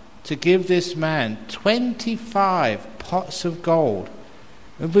up to give this man 25 pots of gold.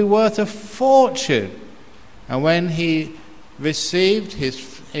 It would be worth a fortune. And when he received his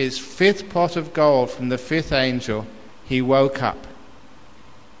 5th pot of gold from the 5th angel, he woke up.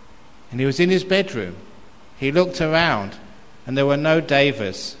 And he was in his bedroom. He looked around, and there were no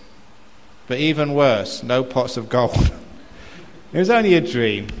devas. But even worse, no pots of gold. It was only a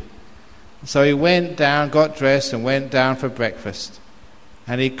dream. So he went down, got dressed, and went down for breakfast.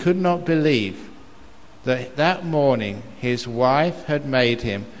 And he could not believe that that morning his wife had made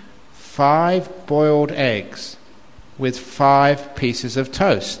him 5 boiled eggs with 5 pieces of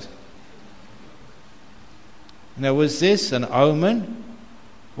toast. Now, was this an omen?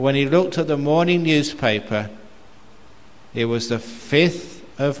 When he looked at the morning newspaper, it was the 5th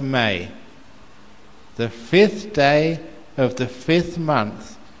of May, the 5th day of the 5th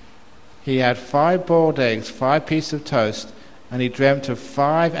month. He had 5 boiled eggs, 5 pieces of toast, and he dreamt of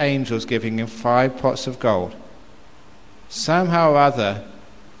 5 angels giving him 5 pots of gold. Somehow or other,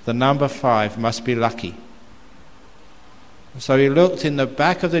 the number 5 must be lucky. So he looked in the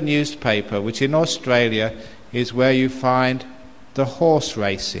back of the newspaper, which in Australia is where you find the horse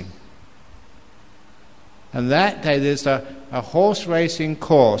racing. And that day there's a horse racing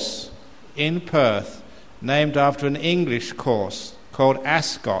course in Perth named after an English course called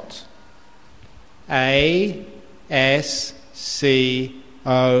Ascot. A-S-C-O-T.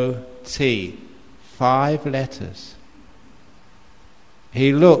 5 letters.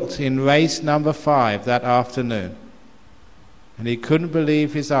 He looked in race number 5 that afternoon, and he couldn't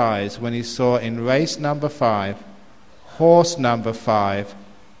believe his eyes when he saw in race number 5, horse number 5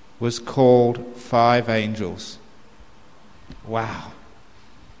 was called 5 angels. Wow.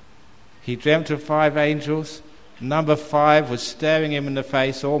 He dreamt of 5 angels. Number 5 was staring him in the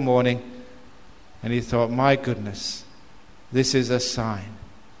face all morning. And he thought, my goodness, this is a sign.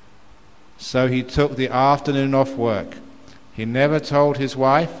 So he took the afternoon off work. He never told his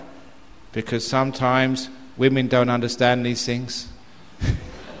wife, because sometimes women don't understand these things.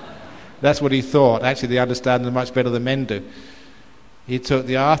 That's what he thought. Actually, they understand them much better than men do. He took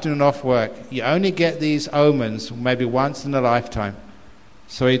the afternoon off work. You only get these omens maybe once in a lifetime.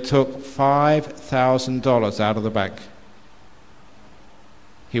 So he took $5,000 out of the bank.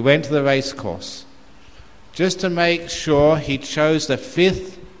 He went to the race course just to make sure he chose the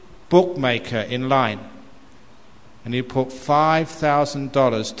 5th bookmaker in line. And he put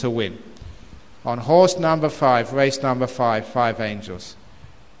 $5,000 to win. On horse number 5, race number 5, 5 angels.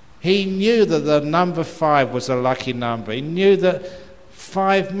 He knew that the number 5 was a lucky number. He knew that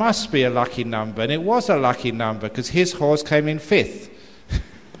 5 must be a lucky number, and it was a lucky number because his horse came in 5th.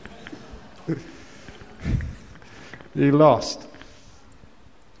 He lost.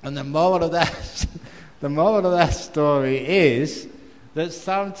 And the moral of that story is that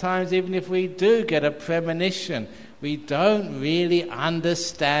sometimes even if we do get a premonition, we don't really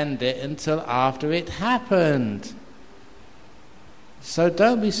understand it until after it happened. So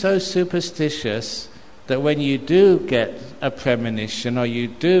don't be so superstitious that when you do get a premonition or you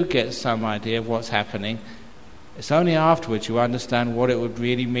do get some idea of what's happening, it's only afterwards you understand what it would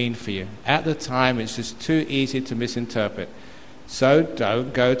really mean for you. At the time, it's just too easy to misinterpret. So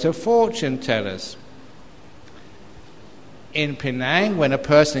don't go to fortune tellers. In Penang, when a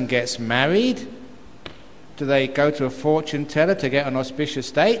person gets married, do they go to a fortune teller to get an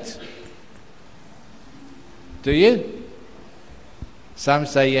auspicious date? Do you? Some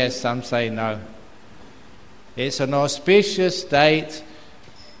say yes, some say no. It's an auspicious date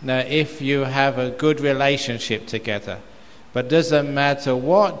if you have a good relationship together. But doesn't matter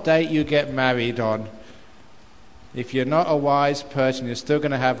what date you get married on, if you're not a wise person, you're still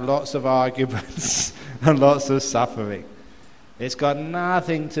going to have lots of arguments and lots of suffering. It's got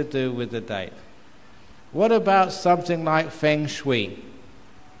nothing to do with the date. What about something like Feng Shui?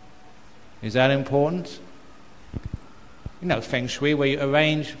 Is that important? You know Feng Shui, where you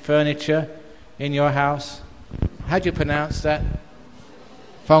arrange furniture in your house. How do you pronounce that?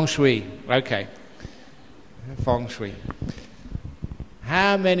 Feng Shui. Okay. Feng Shui.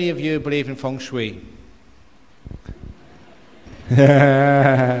 How many of you believe in Feng Shui?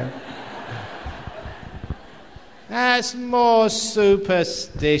 That's more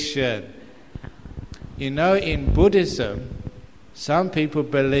superstition. You know, in Buddhism, some people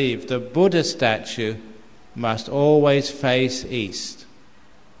believe the Buddha statue must always face east.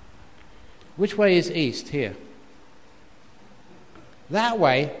 Which way is east here? That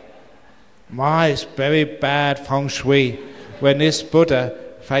way. It's very bad feng shui when this Buddha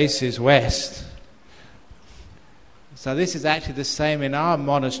faces west. So this is actually the same in our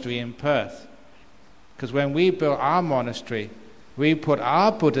monastery in Perth. Because when we built our monastery, we put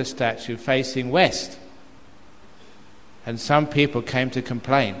our Buddha statue facing west. And some people came to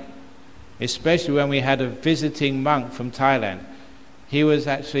complain, especially when we had a visiting monk from Thailand. He was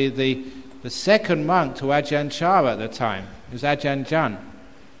actually the second monk to Ajahn Chara at the time. It was Ajahn Brahm.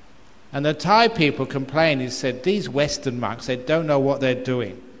 And the Thai people complained. He said, these Western monks, they don't know what they're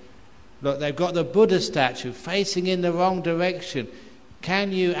doing. Look, they've got the Buddha statue facing in the wrong direction.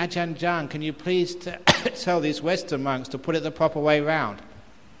 Can you, Ajahn Brahm, can you please tell these Western monks to put it the proper way round?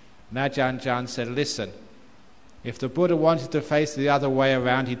 And Ajahn Brahm said, listen, if the Buddha wanted to face the other way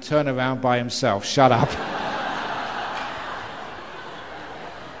around, he'd turn around by himself. Shut up.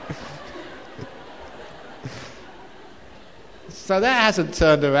 So that hasn't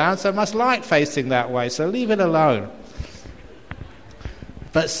turned around, so it must like facing that way, so leave it alone.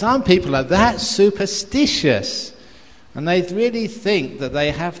 But some people are that superstitious, and they really think that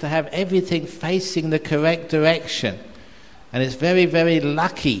they have to have everything facing the correct direction. And it's very, very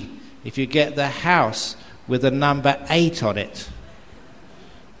lucky if you get the house with the number 8 on it,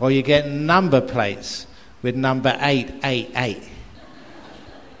 or you get number plates with number 888.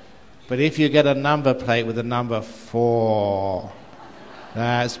 But if you get a number plate with the number 4,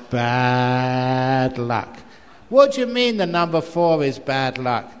 that's bad luck. What do you mean the number 4 is bad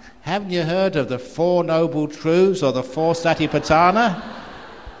luck? Haven't you heard of the 4 Noble Truths or the 4 Satipatthana?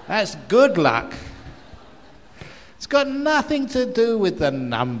 That's good luck. It's got nothing to do with the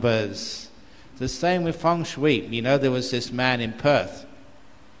numbers. The same with Feng Shui. You know, there was this man in Perth.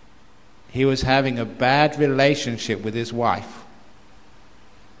 He was having a bad relationship with his wife.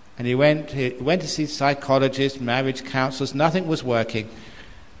 And he went to see psychologists, marriage counselors, nothing was working.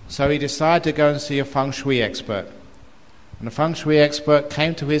 So he decided to go and see a Feng Shui expert. And the Feng Shui expert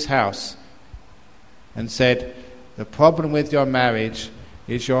came to his house and said, the problem with your marriage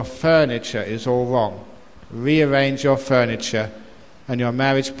is your furniture is all wrong. Rearrange your furniture and your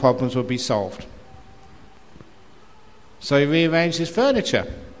marriage problems will be solved. So he rearranged his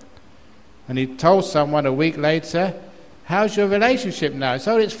furniture. And he told someone a week later, how's your relationship now?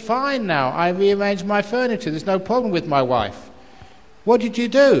 So it's fine now. I rearranged my furniture. There's no problem with my wife. What did you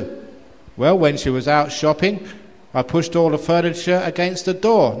do? Well, when she was out shopping, I pushed all the furniture against the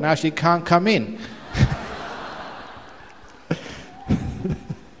door. Now she can't come in.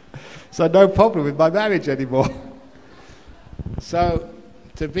 So no problem with my marriage anymore. So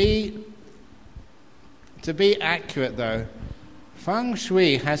to be accurate though, Feng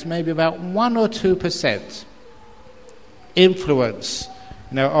Shui has maybe about 1 or 2% influence,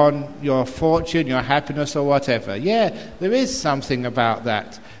 on your fortune, your happiness or whatever. Yeah, there is something about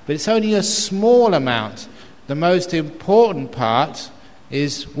that, but it's only a small amount. The most important part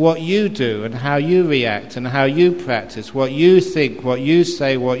is what you do and how you react and how you practice, what you think, what you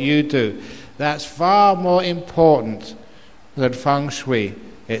say, what you do. That's far more important than Feng Shui.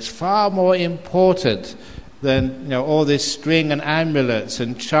 It's far more important than all this string and amulets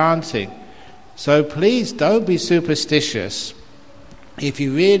and chanting. So please don't be superstitious. If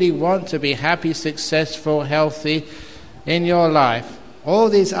you really want to be happy, successful, healthy in your life, all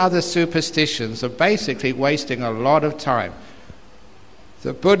these other superstitions are basically wasting a lot of time.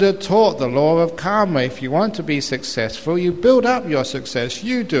 The Buddha taught the law of karma. If you want to be successful, you build up your success.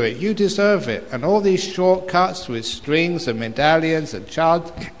 You do it. You deserve it. And all these shortcuts with strings and medallions and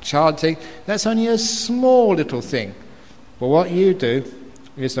chanting, that's only a small little thing. But what you do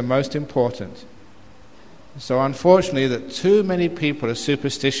is the most important. So unfortunately, that too many people are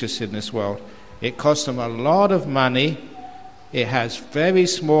superstitious in this world. It costs them a lot of money. It has very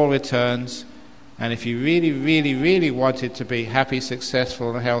small returns. And if you really, really, really wanted to be happy,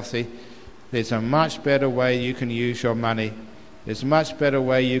 successful and healthy, there's a much better way you can use your money. There's a much better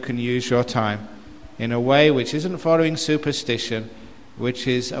way you can use your time, in a way which isn't following superstition, which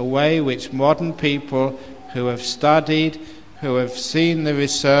is a way which modern people who have studied, who have seen the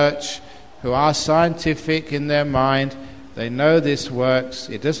research, who are scientific in their mind, they know this works.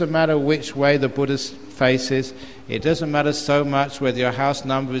 It doesn't matter which way the Buddha faces. It doesn't matter so much whether your house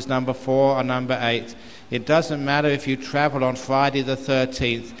number is number 4 or number 8. It doesn't matter if you travel on Friday the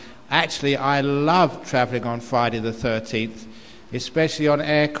 13th. Actually, I love traveling on Friday the 13th, especially on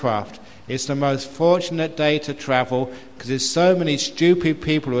aircraft. It's the most fortunate day to travel because there's so many stupid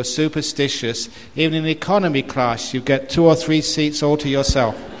people who are superstitious. Even in economy class, you get 2 or 3 seats all to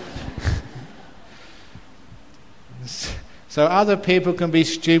yourself. So other people can be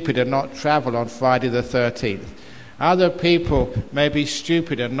stupid and not travel on Friday the 13th. Other people may be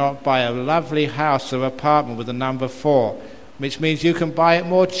stupid and not buy a lovely house or apartment with a number 4, which means you can buy it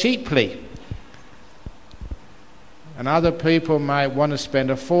more cheaply. And other people might want to spend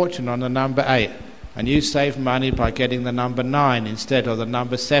a fortune on the number 8, and you save money by getting the number 9 instead of the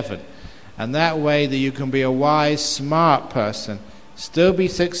number 7. And that way that you can be a wise, smart person, still be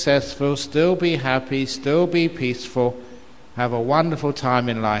successful, still be happy, still be peaceful, have a wonderful time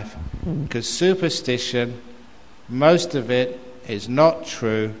in life. Because superstition, most of it is not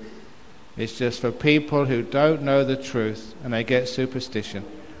true. It's just for people who don't know the truth and they get superstition.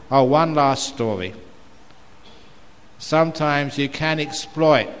 Oh, one last story. Sometimes you can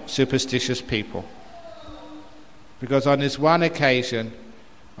exploit superstitious people. Because on this one occasion,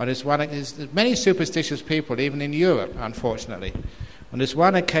 there's many superstitious people, even in Europe, unfortunately. On this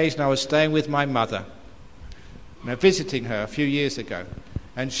one occasion, I was staying with my mother, visiting her a few years ago,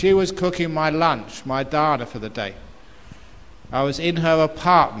 and she was cooking my lunch, my dana for the day. I was in her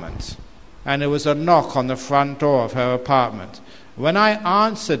apartment, and there was a knock on the front door of her apartment. When I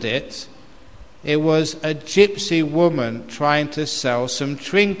answered it, it was a gypsy woman trying to sell some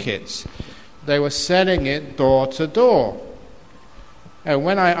trinkets. They were selling it door to door. And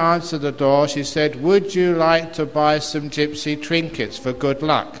when I answered the door, she said, "Would you like to buy some gypsy trinkets for good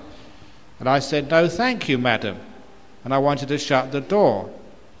luck?" And I said, "No, thank you, madam." And I wanted to shut the door.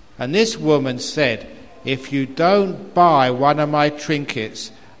 And this woman said, "If you don't buy one of my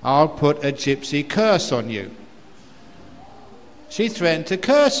trinkets, I'll put a gypsy curse on you." She threatened to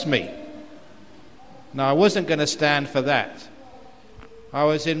curse me. Now, I wasn't going to stand for that. I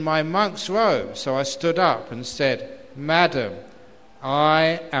was in my monk's robe, so I stood up and said, "Madam,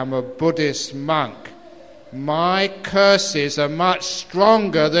 I am a Buddhist monk. My curses are much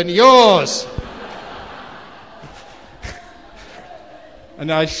stronger than yours."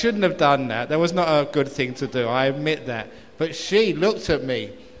 And I shouldn't have done that. That was not a good thing to do, I admit that. But she looked at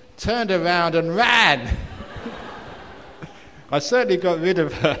me, turned around and ran. I certainly got rid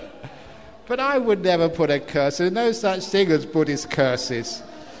of her. But I would never put a curse. There's no such thing as Buddhist curses.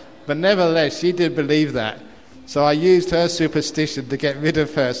 But nevertheless, she did believe that. So I used her superstition to get rid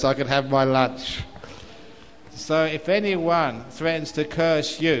of her so I could have my lunch. So if anyone threatens to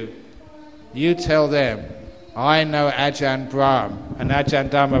curse you, you tell them, "I know Ajahn Brahm and Ajahn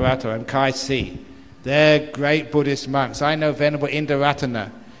Dhammarato and Kai Si. They're great Buddhist monks. I know Venerable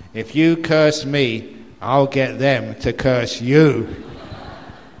Indaratana. If you curse me, I'll get them to curse you."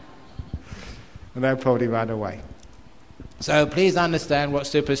 And they'll probably run away. So please understand what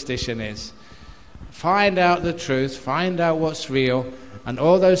superstition is. Find out the truth, find out what's real, and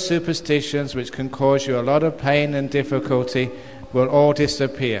all those superstitions which can cause you a lot of pain and difficulty will all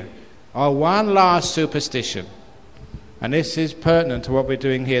disappear. Oh, one last superstition, and this is pertinent to what we're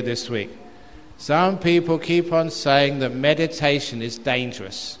doing here this week. Some people keep on saying that meditation is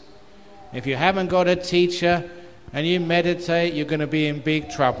dangerous. If you haven't got a teacher and you meditate, you're going to be in big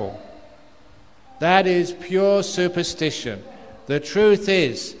trouble. That is pure superstition. The truth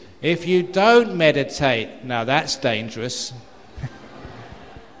is, if you don't meditate, now that's dangerous.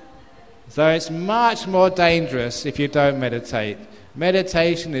 So it's much more dangerous if you don't meditate.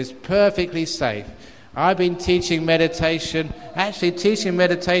 Meditation is perfectly safe. I've been teaching meditation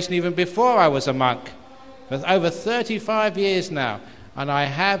even before I was a monk, for over 35 years now, and I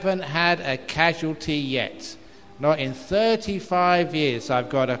haven't had a casualty yet. Not in 35 years. I've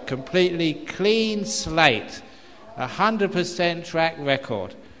got a completely clean slate, 100% track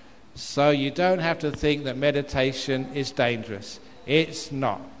record. So you don't have to think that meditation is dangerous. It's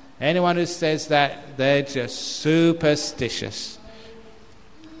not. Anyone who says that, they're just superstitious.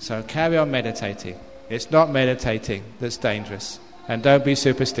 So carry on meditating. It's not meditating that's dangerous. And don't be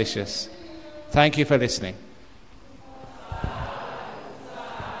superstitious. Thank you for listening.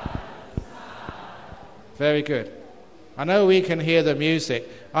 Very good. I know we can hear the music.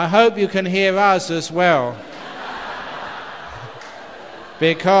 I hope you can hear us as well.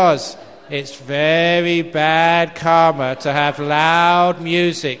 Because it's very bad karma to have loud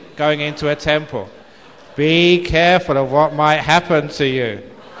music going into a temple. Be careful of what might happen to you.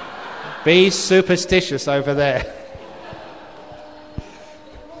 Be superstitious over there.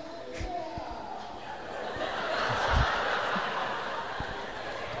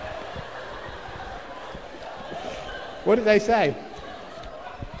 What did they say?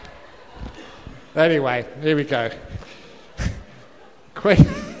 Anyway, here we go.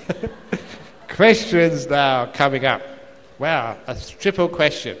 Questions now coming up. Wow, a triple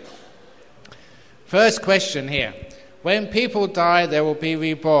question. First question here. When people die, they will be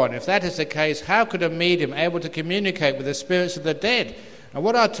reborn. If that is the case, how could a medium able to communicate with the spirits of the dead? And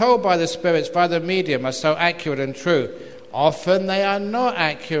what are told by the spirits by the medium are so accurate and true? Often they are not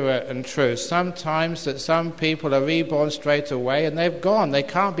accurate and true. Sometimes that some people are reborn straight away and they've gone. They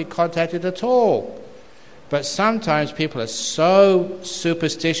can't be contacted at all. But sometimes people are so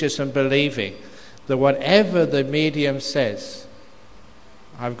superstitious and believing that whatever the medium says,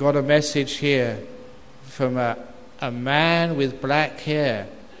 I've got a message here from a man with black hair.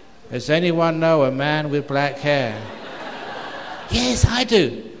 Does anyone know a man with black hair? Yes, I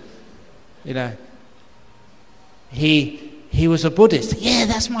do. You know, he was a Buddhist. Yeah,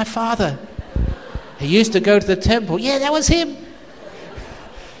 that's my father. He used to go to the temple. Yeah, that was him.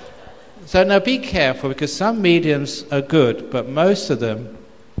 So now be careful, because some mediums are good, but most of them,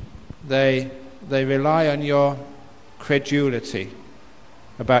 they rely on your credulity,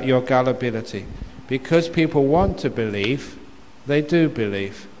 about your gullibility. Because people want to believe, they do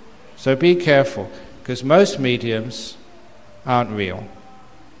believe. So be careful, because most mediums aren't real.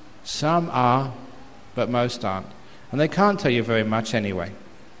 Some are, but most aren't. And they can't tell you very much anyway.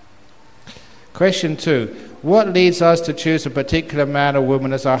 Question 2. What leads us to choose a particular man or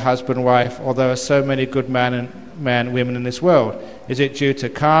woman as our husband or wife, although there are so many good women in this world? Is it due to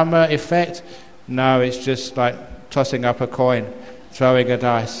karma effect? No, it's just like tossing up a coin, throwing a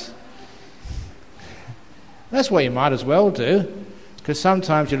dice. That's what you might as well do, because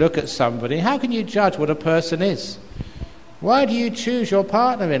sometimes you look at somebody. How can you judge what a person is? Why do you choose your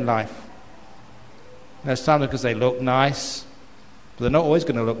partner in life? Now, some because they look nice, but they're not always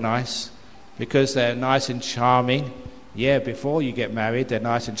going to look nice, because they're nice and charming. Yeah, before you get married, they're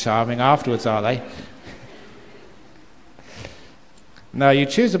nice and charming. Afterwards, are they? No, you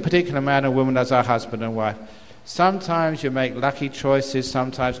choose a particular man or woman as our husband and wife. Sometimes you make lucky choices,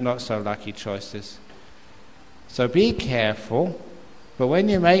 sometimes not so lucky choices. So be careful, but when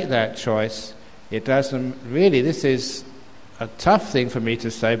you make that choice, it doesn't really, this is a tough thing for me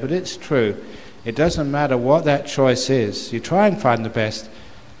to say, but it's true. It doesn't matter what that choice is. You try and find the best,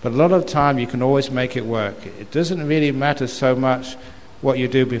 but a lot of time you can always make it work. It doesn't really matter so much what you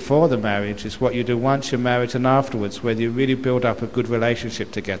do before the marriage, it's what you do once you're married and afterwards, whether you really build up a good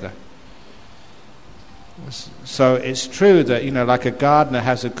relationship together. So it's true that, like a gardener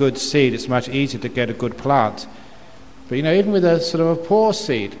has a good seed, it's much easier to get a good plant. But, even with a sort of a poor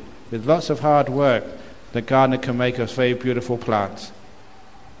seed, with lots of hard work, the gardener can make a very beautiful plant.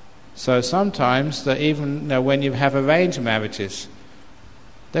 So sometimes, that even when you have arranged marriages,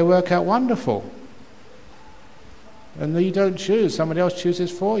 they work out wonderful. And you don't choose, somebody else chooses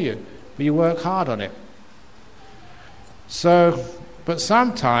for you, but you work hard on it. So, but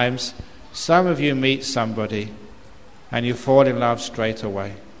sometimes, some of you meet somebody and you fall in love straight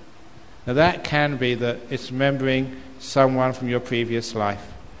away. Now that can be that it's remembering someone from your previous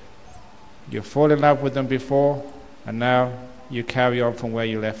life. You fall in love with them before, and now you carry on from where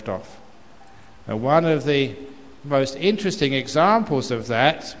you left off. And one of the most interesting examples of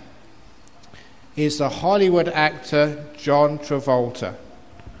that is the Hollywood actor John Travolta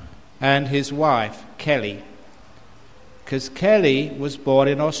and his wife, Kelly. Because Kelly was born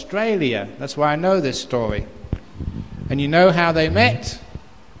in Australia. That's why I know this story. And you know how they met?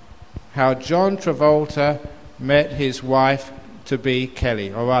 How John Travolta met his wife to be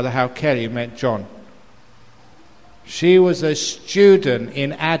Kelly, or rather how Kelly met John. She was a student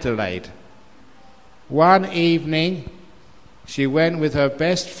in Adelaide. One evening, she went with her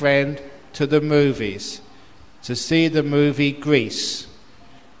best friend to the movies. to see the movie Grease.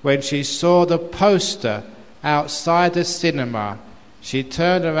 When she saw the poster outside the cinema, she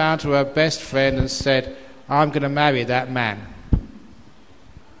turned around to her best friend and said, "I'm going to marry that man."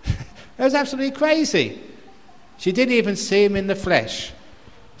 It was absolutely crazy. She didn't even see him in the flesh.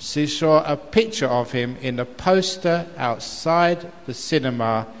 She saw a picture of him in the poster outside the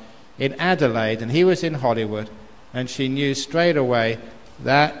cinema in Adelaide, and he was in Hollywood, and she knew straight away,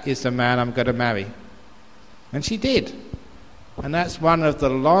 that is the man I'm going to marry. And she did. And that's one of the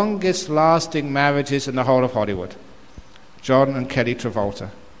longest lasting marriages in the whole of Hollywood. John and Kelly Travolta.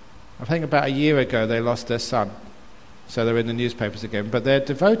 I think about a year ago they lost their son, so they're in the newspapers again, but they're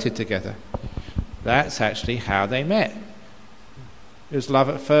devoted together. That's actually how they met. It was love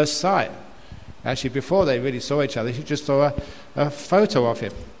at first sight. Actually, before they really saw each other, she just saw a photo of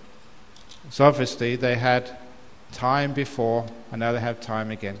him. So obviously they had time before, and now they have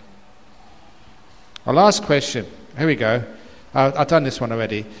time again. Our last question. Here we go. I've done this one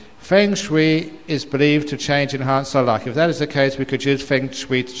already. Feng Shui is believed to enhance our luck. If that is the case, we could use Feng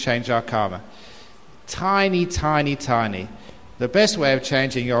Shui to change our karma. Tiny, tiny, tiny. The best way of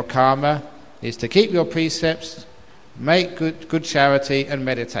changing your karma is to keep your precepts, make good charity, and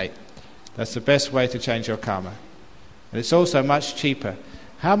meditate. That's the best way to change your karma. And it's also much cheaper.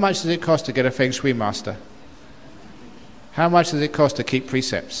 How much does it cost to get a Feng Shui master? How much does it cost to keep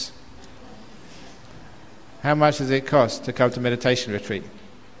precepts? How much does it cost to come to meditation retreat?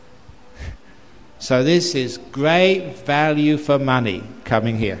 So this is great value for money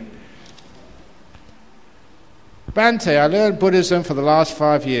coming here. Bhante, I learned Buddhism for the last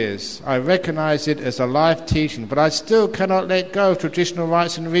 5 years. I recognize it as a life teaching, but I still cannot let go of traditional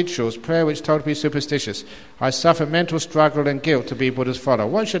rites and rituals, prayer which told to be superstitious. I suffer mental struggle and guilt to be Buddha's follower.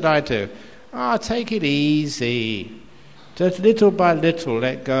 What should I do? Take it easy. Just little by little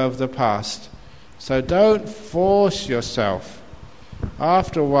let go of the past. So don't force yourself.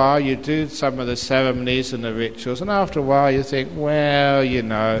 After a while you do some of the ceremonies and the rituals, and after a while you think, well,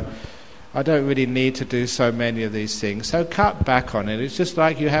 I don't really need to do so many of these things. So cut back on it. It's just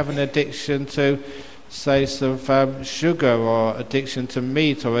like you have an addiction to, say, sugar, or addiction to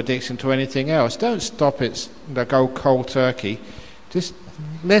meat, or addiction to anything else. Don't stop it, go cold turkey. Just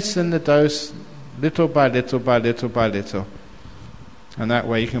lessen the dose little by little by little by little. And that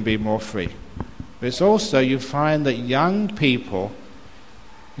way you can be more free. But it's also, you find that young people,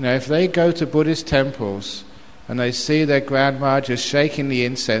 if they go to Buddhist temples and they see their grandma just shaking the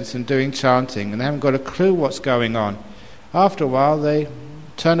incense and doing chanting, and they haven't got a clue what's going on, after a while they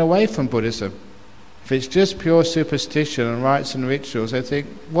turn away from Buddhism. If it's just pure superstition and rites and rituals, they think,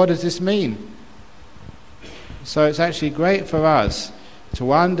 what does this mean? So it's actually great for us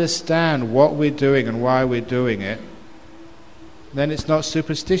to understand what we're doing and why we're doing it. Then it's not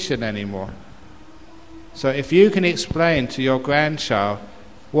superstition anymore. So if you can explain to your grandchild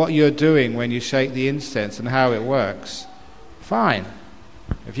what you're doing when you shake the incense and how it works, fine.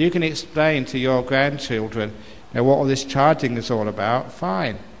 If you can explain to your grandchildren what all this chanting is all about,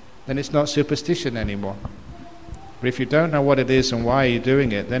 fine. Then it's not superstition anymore. But if you don't know what it is and why you're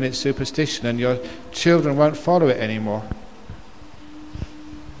doing it, then it's superstition, and your children won't follow it anymore.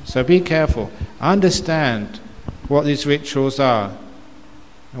 So be careful. Understand what these rituals are,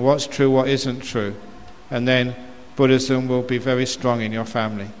 and what's true, what isn't true. And then Buddhism will be very strong in your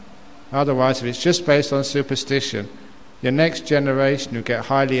family. Otherwise, if it's just based on superstition, your next generation who get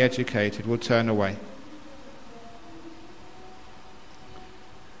highly educated will turn away.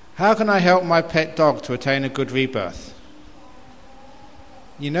 How can I help my pet dog to attain a good rebirth?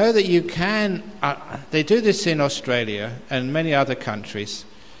 You know that you can, they do this in Australia and many other countries.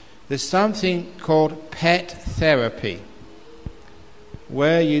 There's something called pet therapy,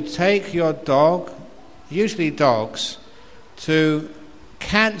 where you take your dog, usually dogs, to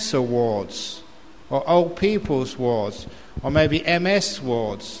cancer wards or old people's wards or maybe MS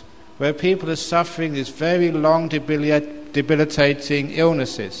wards, where people are suffering these very long debilitating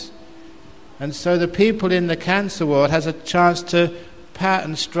illnesses. And so the people in the cancer ward has a chance to pat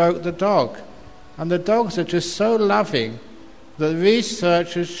and stroke the dog. And the dogs are just so loving that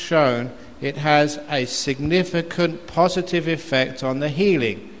research has shown it has a significant positive effect on the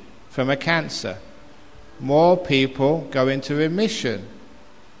healing from a cancer. More people go into remission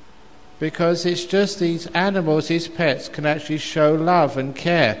because it's just these animals, these pets, can actually show love and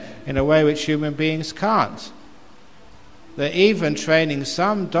care in a way which human beings can't. They're even training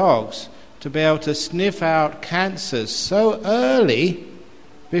some dogs to be able to sniff out cancers so early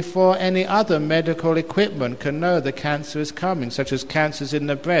before any other medical equipment can know the cancer is coming, such as cancers in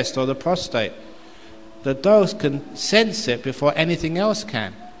the breast or the prostate. The dogs can sense it before anything else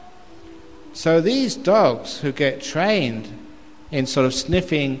can. So these dogs who get trained in sort of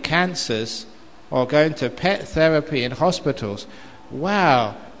sniffing cancers or going to pet therapy in hospitals,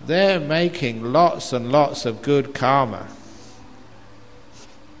 wow, they're making lots and lots of good karma.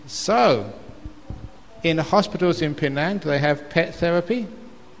 So, in hospitals in Penang, do they have pet therapy?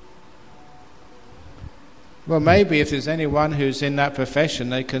 Well, maybe if there's anyone who's in that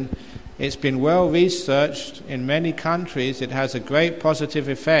profession, it's been well researched in many countries. It has a great positive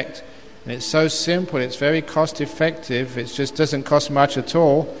effect. And it's so simple, it's very cost effective, it just doesn't cost much at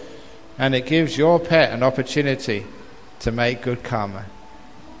all, and it gives your pet an opportunity to make good karma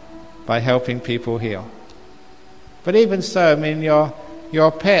by helping people heal. But even so, I mean,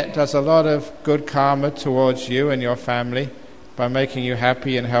 your pet does a lot of good karma towards you and your family by making you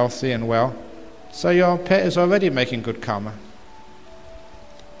happy and healthy and well. So your pet is already making good karma.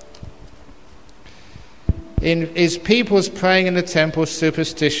 Is people's praying in the temple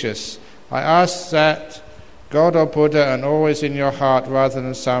superstitious? I ask that God or Buddha and always in your heart rather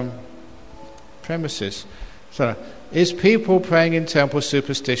than some premises. So, is people praying in temple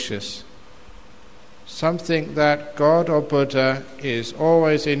superstitious? Something that God or Buddha is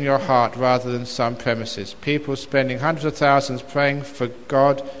always in your heart rather than some premises. People spending hundreds of thousands praying for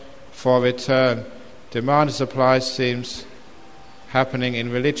God for return. Demand and supply seems happening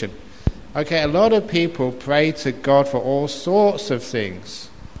in religion. Okay, a lot of people pray to God for all sorts of things.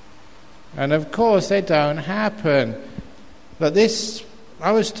 And of course they don't happen. But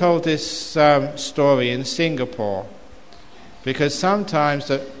I was told this story in Singapore, because sometimes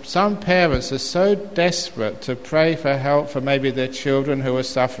some parents are so desperate to pray for help for maybe their children who are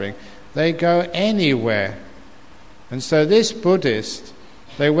suffering, they go anywhere. And so this Buddhist,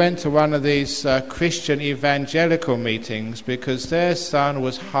 they went to one of these Christian evangelical meetings because their son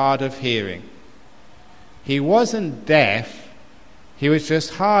was hard of hearing. He wasn't deaf, he was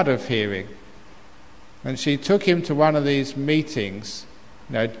just hard of hearing. And she took him to one of these meetings,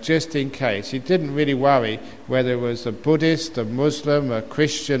 just in case. She didn't really worry whether it was a Buddhist, a Muslim, a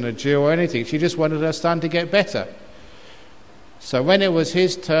Christian, a Jew or anything. She just wanted her son to get better. So when it was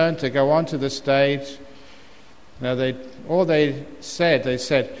his turn to go onto the stage, they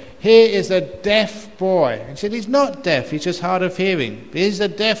said, "Here is a deaf boy." And she said, "He's not deaf, he's just hard of hearing. He's a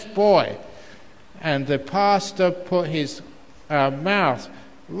deaf boy." And the pastor put his mouth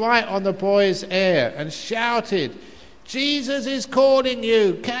right on the boy's ear and shouted, "Jesus is calling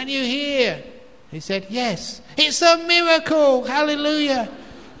you, can you hear?" He said, "Yes." "It's a miracle, hallelujah."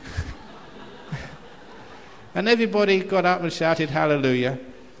 And everybody got up and shouted hallelujah.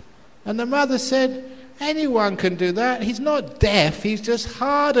 And the mother said, "Anyone can do that. He's not deaf, he's just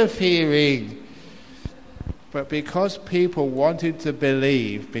hard of hearing." But because people wanted to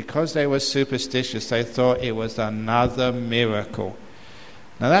believe, because they were superstitious, they thought it was another miracle.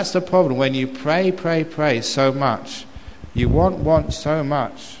 Now that's the problem. When you pray so much, you want so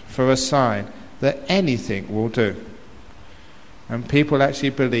much for a sign that anything will do. And people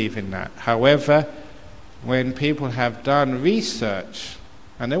actually believe in that. However, when people have done research,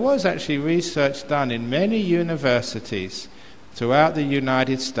 and there was actually research done in many universities throughout the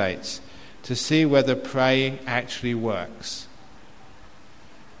United States to see whether praying actually works.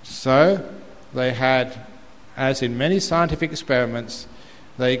 So they had, as in many scientific experiments,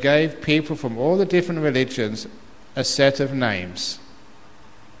 they gave people from all the different religions a set of names.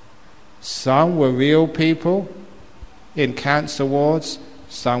 Some were real people in cancer wards,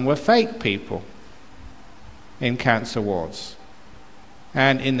 some were fake people in cancer wards.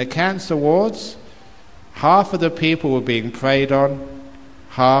 And in the cancer wards, half of the people were being prayed on,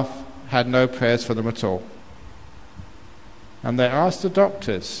 half had no prayers for them at all. And they asked the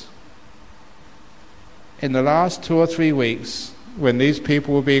doctors, in the last 2 or 3 weeks, when these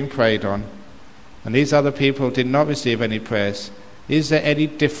people were being prayed on, and these other people did not receive any prayers, is there any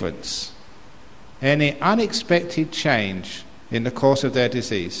difference, any unexpected change in the course of their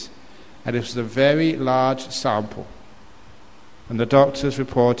disease? And it was a very large sample. And the doctors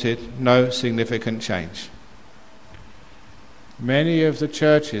reported no significant change. Many of the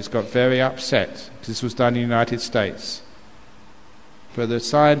churches got very upset. This was done in the United States. But the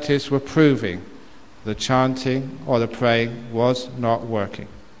scientists were proving the chanting or the praying was not working.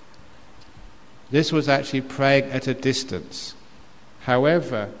 This was actually praying at a distance.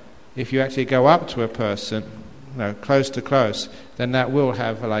 However, if you actually go up to a person, close to close, then that will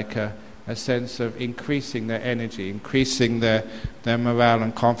have like a sense of increasing their energy, increasing their morale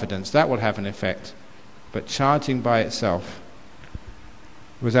and confidence. That will have an effect. But chanting by itself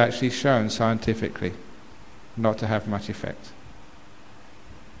was actually shown scientifically not to have much effect.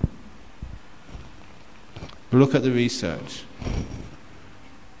 Look at the research.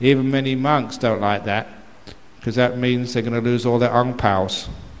 Even many monks don't like that, because that means they're going to lose all their ang paos.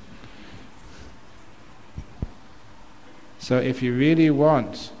 So if you really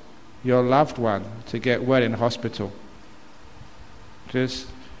want your loved one to get well in hospital, just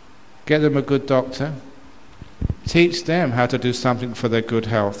get them a good doctor. Teach them how to do something for their good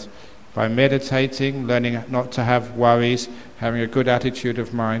health by meditating, learning not to have worries, having a good attitude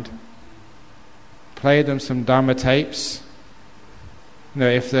of mind. Play them some Dhamma tapes. You know,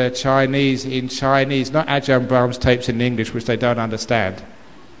 if they're Chinese, in Chinese, not Ajahn Brahm's tapes in English, which they don't understand.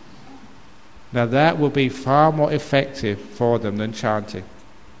 Now that will be far more effective for them than chanting.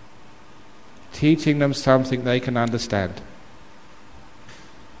 Teaching them something they can understand,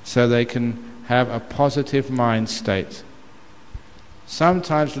 so they can have a positive mind state.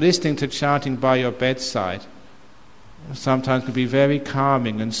 Sometimes listening to chanting by your bedside sometimes can be very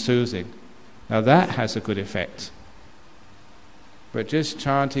calming and soothing. Now that has a good effect. But just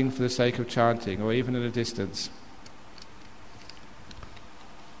chanting for the sake of chanting, or even at a distance.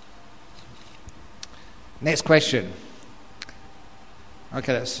 Next question.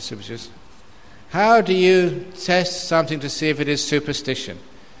 Okay, that's superstitious. How do you test something to see if it is superstition?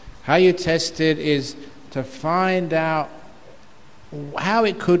 How you test it is to find out how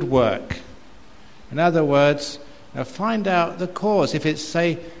it could work. In other words, find out the cause. If it's,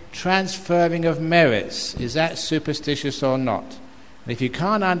 say, transferring of merits, is that superstitious or not? And if you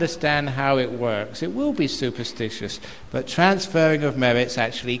can't understand how it works, it will be superstitious. But transferring of merits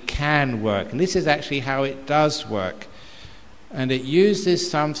actually can work. And this is actually how it does work. And it uses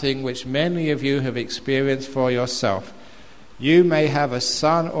something which many of you have experienced for yourself. You may have a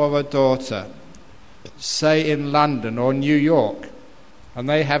son or a daughter, say in London or New York, and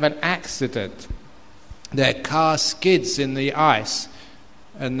they have an accident. Their car skids in the ice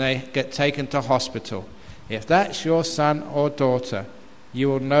and they get taken to hospital. If that's your son or daughter, you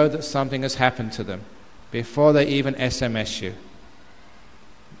will know that something has happened to them before they even SMS you.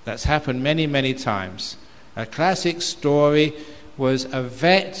 That's happened many, many times. A classic story was a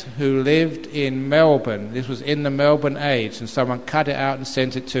vet who lived in Melbourne. This was in the Melbourne Age, and someone cut it out and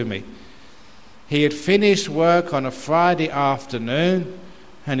sent it to me. He had finished work on a Friday afternoon,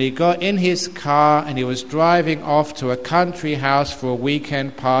 and he got in his car and he was driving off to a country house for a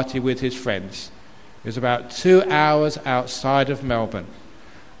weekend party with his friends. It was about 2 hours outside of Melbourne.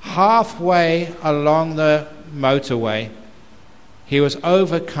 Halfway along the motorway, he was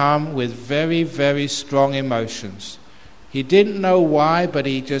overcome with very, very strong emotions. He didn't know why, but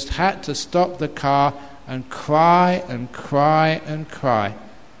he just had to stop the car and cry and cry and cry.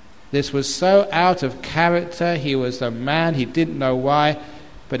 This was so out of character. He was a man, he didn't know why,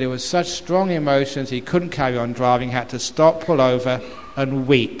 but it was such strong emotions he couldn't carry on driving, had to stop, pull over and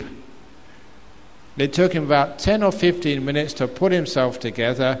weep. It took him about 10 or 15 minutes to put himself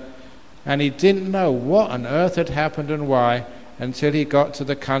together, and he didn't know what on earth had happened and why until he got to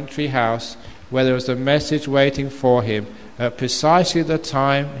the country house where there was a message waiting for him. At precisely the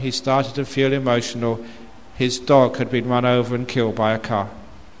time he started to feel emotional, his dog had been run over and killed by a car.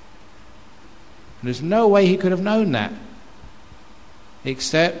 And there's no way he could have known that,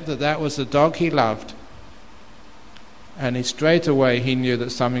 except that that was the dog he loved. And straight away he knew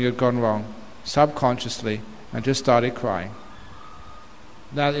that something had gone wrong, subconsciously, and just started crying.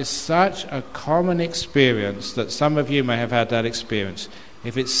 That is such a common experience that some of you may have had that experience.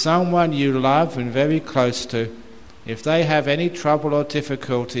 If it's someone you love and very close to, if they have any trouble or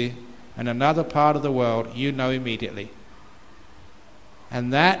difficulty in another part of the world, you know immediately.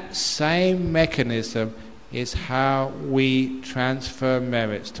 And that same mechanism is how we transfer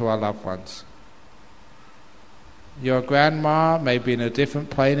merits to our loved ones. Your grandma may be in a different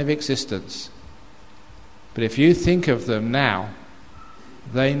plane of existence, but if you think of them now,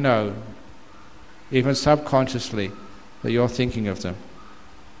 they know, even subconsciously, that you're thinking of them.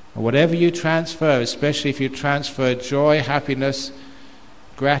 And whatever you transfer, especially if you transfer joy, happiness,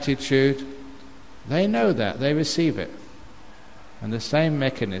 gratitude, they know that, they receive it. And the same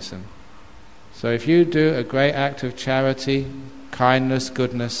mechanism. So if you do a great act of charity, kindness,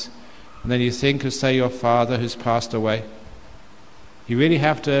 goodness, and then you think of, say, your father who's passed away, you really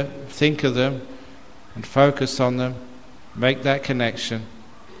have to think of them and focus on them, make that connection,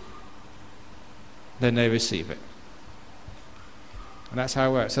 then they receive it. And that's how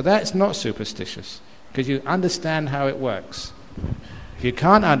it works. So that's not superstitious, because you understand how it works. If you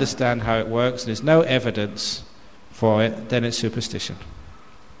can't understand how it works, there's no evidence for it, then it's superstition.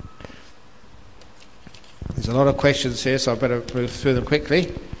 There's a lot of questions here, so I better move through them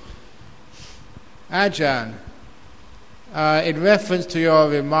quickly. Ajahn, in reference to your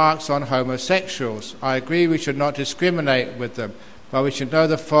remarks on homosexuals, I agree we should not discriminate with them, But we should know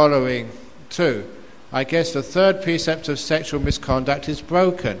the following too. I guess the third precept of sexual misconduct is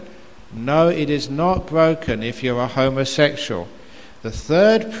broken. No, it is not broken if you're a homosexual. The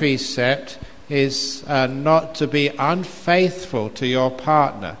third precept is not to be unfaithful to your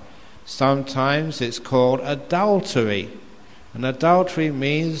partner. Sometimes it's called adultery. And adultery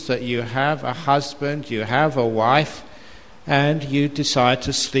means that you have a husband, you have a wife, and you decide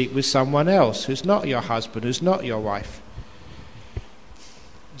to sleep with someone else who's not your husband, who's not your wife.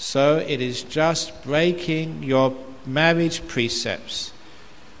 So it is just breaking your marriage precepts.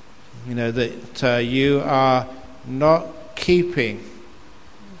 You know, that you are not keeping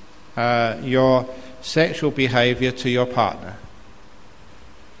your sexual behavior to your partner.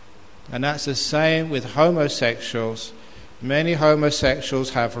 And that's the same with homosexuals. Many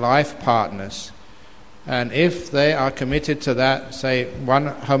homosexuals have life partners. And if they are committed to that, say one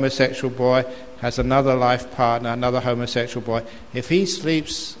homosexual boy has another life partner, another homosexual boy, if he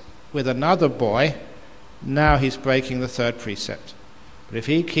sleeps with another boy, now he's breaking the third precept. But if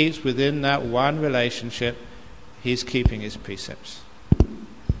he keeps within that one relationship, he's keeping his precepts.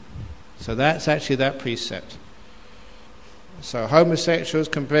 So that's actually that precept. So homosexuals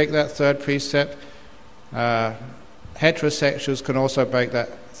can break that third precept. Heterosexuals can also break that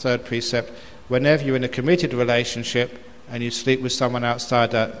third precept. Whenever you're in a committed relationship and you sleep with someone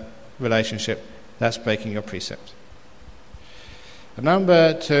outside that relationship, that's breaking your precept.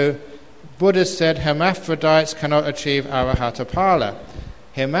 Number 2, Buddha said hermaphrodites cannot achieve arahatapala.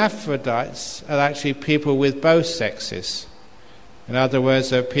 Hermaphrodites are actually people with both sexes. In other words,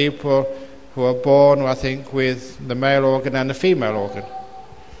 they're people who are born, I think, with the male organ and the female organ.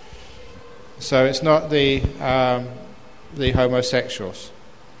 So it's not the homosexuals.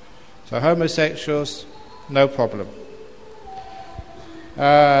 So homosexuals, no problem.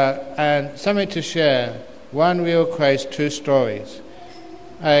 And something to share. One real craze, 2 stories.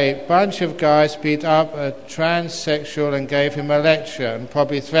 A bunch of guys beat up a transsexual and gave him a lecture and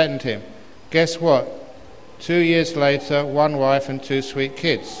probably threatened him. Guess what? 2 years later, 1 wife and 2 sweet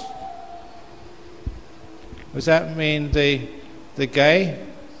kids. Does that mean the gay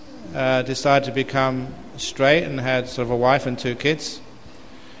decided to become straight and had sort of a wife and 2 kids?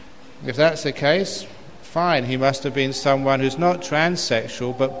 If that's the case, fine. He must have been someone who's not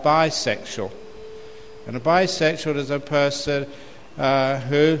transsexual but bisexual. And a bisexual is a person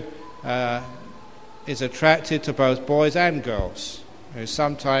who is attracted to both boys and girls, who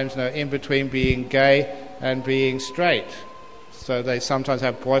sometimes in between being gay and being straight. So they sometimes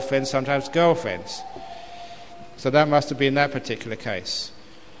have boyfriends, sometimes girlfriends. So that must have been that particular case.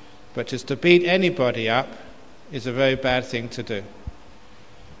 But just to beat anybody up is a very bad thing to do.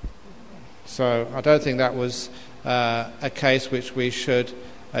 So I don't think that was a case which we should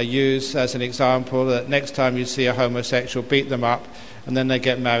use as an example, that next time you see a homosexual, beat them up, and then they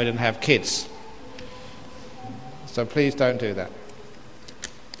get married and have kids. So please don't do that.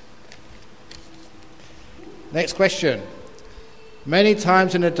 Next question. Many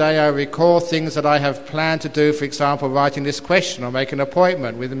times in a day I recall things that I have planned to do, for example, writing this question or make an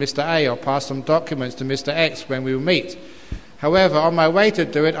appointment with Mr. A or pass some documents to Mr. X when we will meet. However, on my way to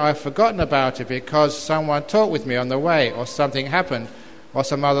do it, I've forgotten about it because someone talked with me on the way, or something happened, or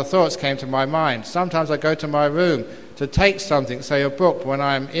some other thoughts came to my mind. Sometimes I go to my room to take something, say a book, but when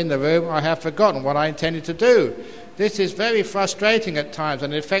I'm in the room I have forgotten what I intended to do. This is very frustrating at times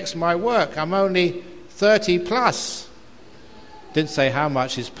and it affects my work. I'm only 30 plus. Didn't say how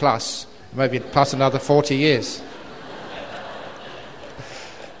much is plus, maybe plus another 40 years.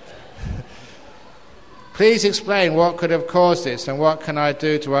 Please explain what could have caused this and what can I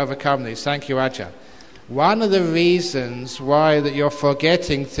do to overcome this. Thank you, Ajahn. One of the reasons why that you're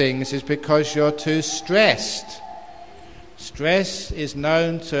forgetting things is because you're too stressed. Stress is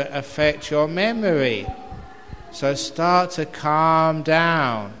known to affect your memory. So start to calm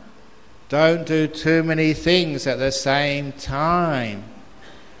down. Don't do too many things at the same time.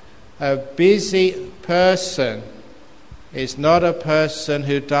 A busy person is not a person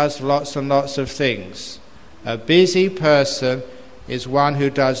who does lots and lots of things. A busy person is one who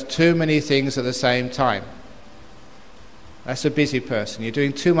does too many things at the same time. That's a busy person. You're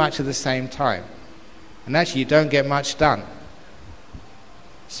doing too much at the same time. And actually you don't get much done.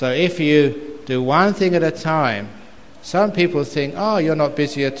 So if you do one thing at a time, some people think, oh, you're not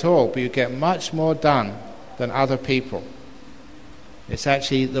busy at all, but you get much more done than other people. It's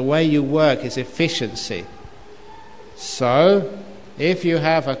actually the way you work is efficiency. So if you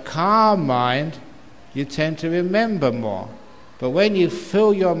have a calm mind, you tend to remember more. But when you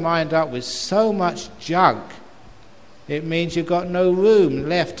fill your mind up with so much junk, it means you've got no room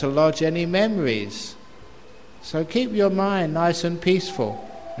left to lodge any memories. So keep your mind nice and peaceful,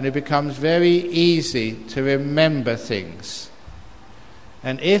 and it becomes very easy to remember things.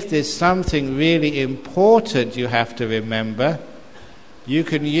 And if there's something really important you have to remember, you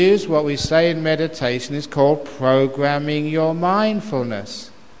can use what we say in meditation is called programming your mindfulness.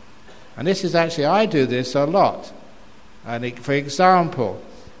 And this is actually, I do this a lot. And for example,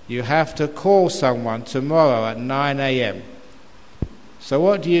 you have to call someone tomorrow at 9 a.m. So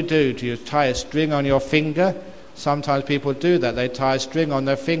what do? Do you tie a string on your finger? Sometimes people do that. They tie a string on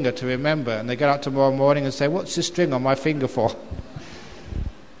their finger to remember, and they get up tomorrow morning and say, what's this string on my finger for?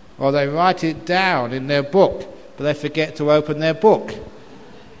 Or they write it down in their book, but they forget to open their book.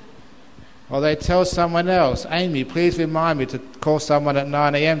 Or they tell someone else, Amy, please remind me to call someone at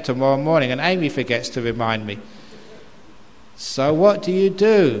 9 a.m. tomorrow morning, and Amy forgets to remind me. So what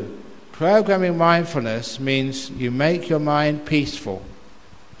do? Programming mindfulness means you make your mind peaceful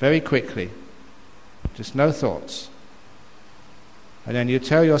very quickly. Just no thoughts. And then you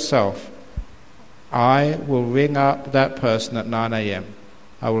tell yourself, I will ring up that person at 9 a.m.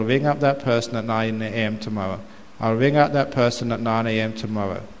 I will ring up that person at 9 a.m. tomorrow. I'll ring up that person at 9 a.m.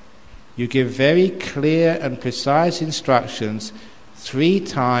 tomorrow. You give very clear and precise instructions 3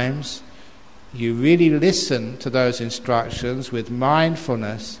 times. You really listen to those instructions with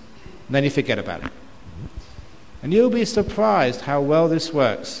mindfulness, and then you forget about it. And you'll be surprised how well this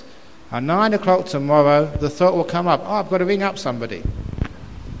works. At 9 o'clock tomorrow, the thought will come up, I've got to ring up somebody.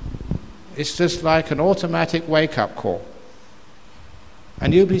 It's just like an automatic wake-up call.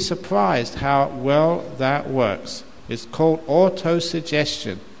 And you'll be surprised how well that works. It's called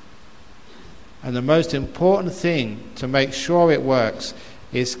autosuggestion. And the most important thing to make sure it works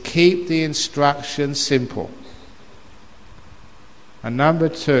is keep the instruction simple. And number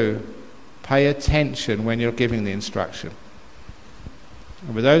 2, pay attention when you're giving the instruction.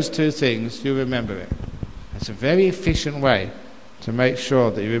 And with those 2 things, you remember it. It's a very efficient way to make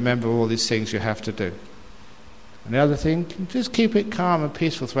sure that you remember all these things you have to do. And the other thing, just keep it calm and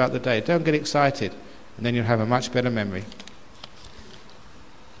peaceful throughout the day. Don't get excited, and then you'll have a much better memory.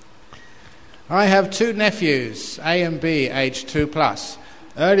 I have 2 nephews, A and B, aged 2+.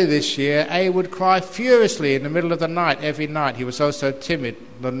 Early this year, A would cry furiously in the middle of the night every night. He was also timid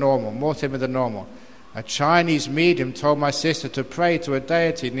than normal, more timid than normal. A Chinese medium told my sister to pray to a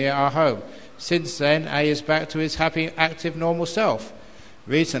deity near our home. Since then, A is back to his happy, active, normal self.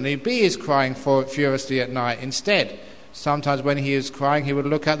 Recently, B is crying furiously at night instead. Sometimes when he is crying, he would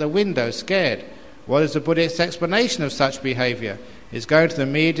look out the window, scared. What is the Buddhist explanation of such behavior? Is going to the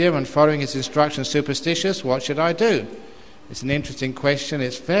medium and following his instructions superstitious? What should I do? It's an interesting question.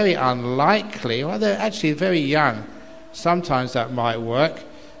 It's very unlikely. Well, they're actually very young. Sometimes that might work.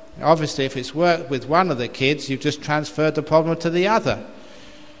 Obviously, if it's worked with one of the kids, you've just transferred the problem to the other.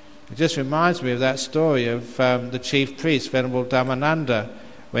 It just reminds me of that story of the chief priest, Venerable Dhammananda,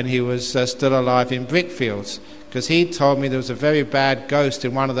 when he was still alive in Brickfields. Because he told me there was a very bad ghost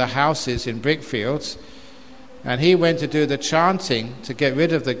in one of the houses in Brickfields, and he went to do the chanting to get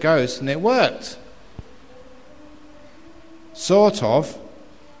rid of the ghost, and it worked. Sort of,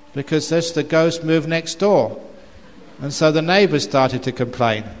 because just the ghost moved next door. And so the neighbours started to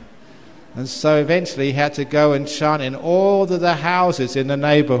complain. And so eventually he had to go and chant in all of the houses in the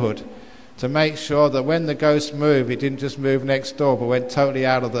neighbourhood to make sure that when the ghost moved, it didn't just move next door, but went totally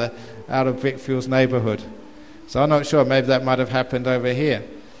out of Brickfield's neighbourhood. So I'm not sure, maybe that might have happened over here.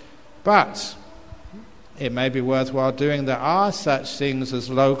 But it may be worthwhile doing. There are such things as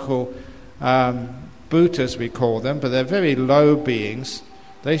local Bhutas, we call them, but they're very low beings.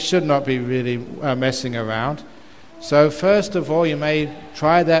 They should not be really messing around. So first of all, you may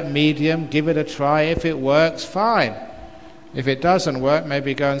try that medium, give it a try. If it works, fine. If it doesn't work,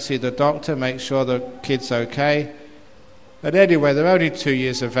 maybe go and see the doctor, make sure the kid's okay. But anyway, they're only 2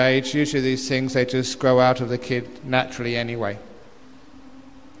 years of age. Usually these things, they just grow out of the kid naturally anyway.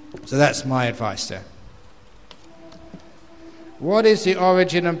 So that's my advice there. What is the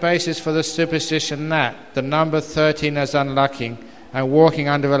origin and basis for the superstition that the number 13 is unlucky and walking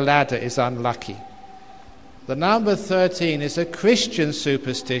under a ladder is unlucky? The number 13 is a Christian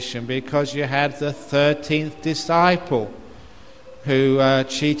superstition because you had the 13th disciple who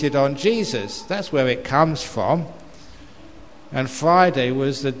cheated on Jesus. That's where it comes from. And Friday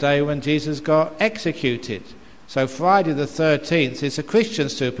was the day when Jesus got executed. So Friday the 13th is a Christian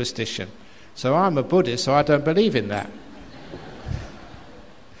superstition. So I'm a Buddhist, so I don't believe in that.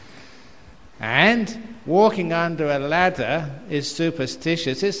 And walking under a ladder is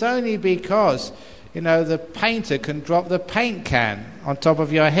superstitious. It's only because, the painter can drop the paint can on top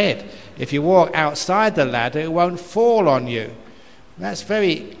of your head. If you walk outside the ladder, it won't fall on you. That's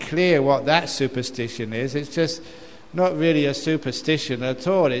very clear what that superstition is. It's just not really a superstition at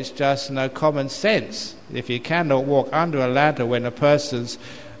all. It's just common sense. If you cannot walk under a ladder when a person's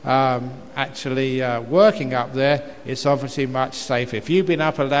actually working up there, it's obviously much safer. If you've been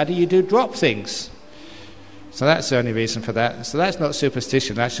up a ladder, you do drop things. So that's the only reason for that. So that's not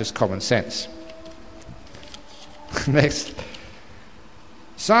superstition, that's just common sense. Next.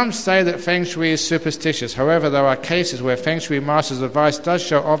 Some say that Feng Shui is superstitious. However, there are cases where Feng Shui master's advice does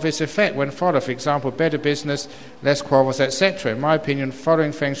show obvious effect when followed. For example, better business, less quarrels, etc. In my opinion,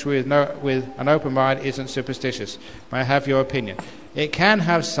 following Feng Shui with an open mind isn't superstitious. May I have your opinion? It can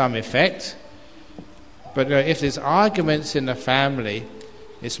have some effect, but if there's arguments in the family,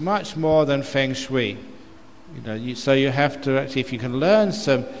 it's much more than Feng Shui. So you have to actually, if you can learn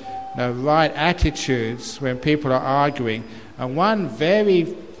some right attitudes when people are arguing. And one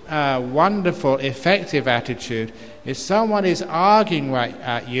very wonderful, effective attitude is someone is arguing right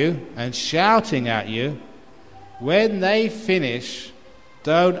at you and shouting at you. When they finish,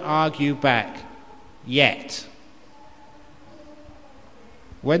 don't argue back yet.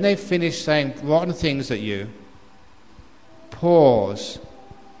 When they finish saying rotten things at you, pause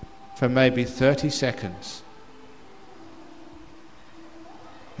for maybe 30 seconds.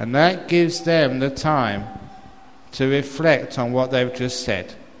 And that gives them the time to reflect on what they've just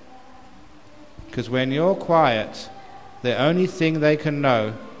said. Because when you're quiet, the only thing they can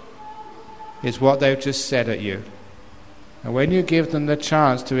know is what they've just said at you. And when you give them the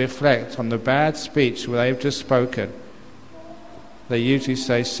chance to reflect on the bad speech where they've just spoken, they usually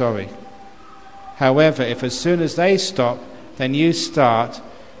say sorry. However, if as soon as they stop, then you start,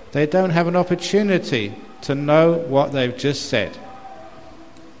 they don't have an opportunity to know what they've just said.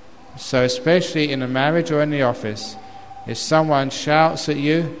 So especially in a marriage or in the office, if someone shouts at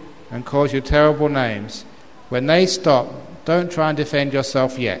you and calls you terrible names, when they stop, don't try and defend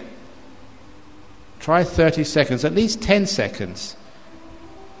yourself yet. Try 30 seconds, at least 10 seconds,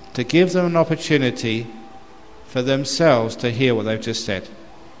 to give them an opportunity for themselves to hear what they've just said.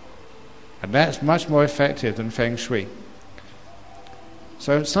 And that's much more effective than Feng Shui.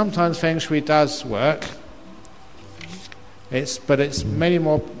 So sometimes Feng Shui does work, but it's many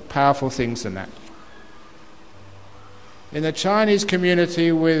more powerful things than that. In the Chinese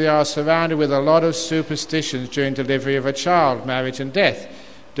community, we are surrounded with a lot of superstitions during delivery of a child, marriage and death.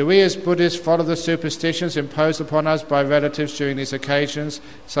 Do we as Buddhists follow the superstitions imposed upon us by relatives during these occasions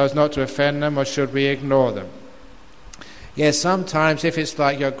so as not to offend them, or should we ignore them? Yes, sometimes if it's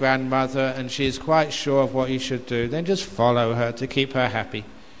like your grandmother and she's quite sure of what you should do, then just follow her to keep her happy.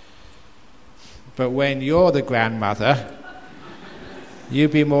 But when you're the grandmother, you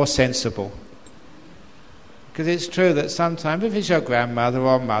be more sensible. Because it's true that sometimes if it's your grandmother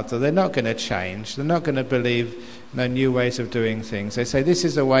or mother, they're not going to change. They're not going to believe new ways of doing things. They say, this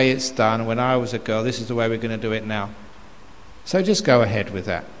is the way it's done. When I was a girl, this is the way we're going to do it now. So just go ahead with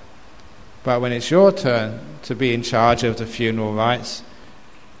that. But when it's your turn to be in charge of the funeral rites,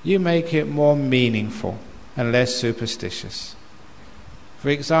 you make it more meaningful and less superstitious. For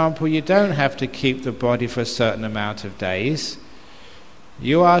example, you don't have to keep the body for a certain amount of days.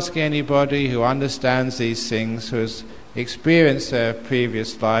 You ask anybody who understands these things, who has experienced their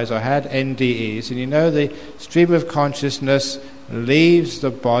previous lives or had NDEs, and you know the stream of consciousness leaves the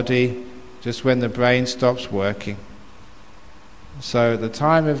body just when the brain stops working. So at the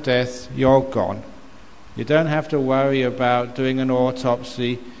time of death, you're gone. You don't have to worry about doing an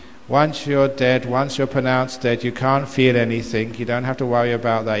autopsy. Once you're dead, once you're pronounced dead, you can't feel anything. You don't have to worry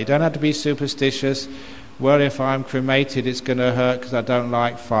about that. You don't have to be superstitious. Well, if I'm cremated, it's going to hurt because I don't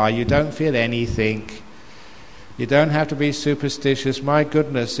like fire. You don't feel anything. You don't have to be superstitious. My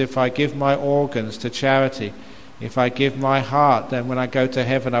goodness, if I give my organs to charity, if I give my heart, then when I go to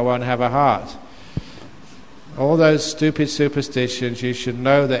heaven I won't have a heart. All those stupid superstitions, you should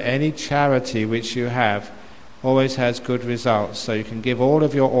know that any charity which you have always has good results. So you can give all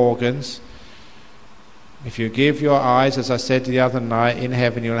of your organs. If you give your eyes, as I said the other night, in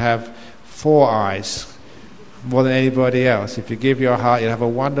heaven you'll have 4 eyes, more than anybody else. If you give your heart, you'll have a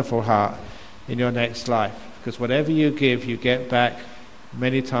wonderful heart in your next life, because whatever you give, you get back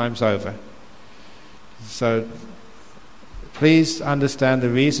many times over. So please understand the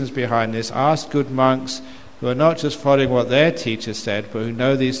reasons behind this. Ask good monks who are not just following what their teacher said, but who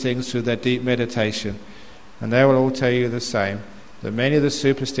know these things through their deep meditation, and they will all tell you the same, that many of the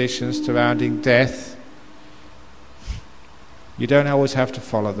superstitions surrounding death, you don't always have to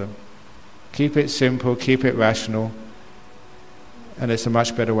follow them. Keep it simple, keep it rational, and it's a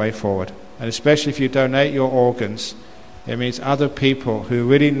much better way forward. And especially if you donate your organs, it means other people who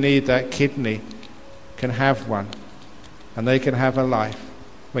really need that kidney can have one. and they can have a life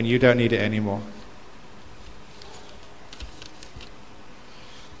when you don't need it anymore.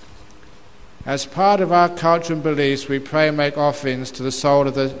 As part of our culture and beliefs, we pray and make offerings to the soul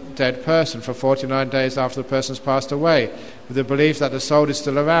of the dead person for 49 days after the person's passed away, with the belief that the soul is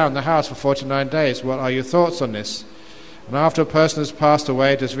still around the house for 49 days. What are your thoughts on this? And after a person has passed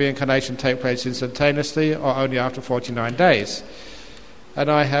away, does reincarnation take place instantaneously or only after 49 days?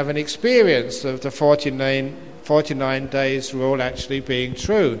 And I have an experience of the 49 days rule actually being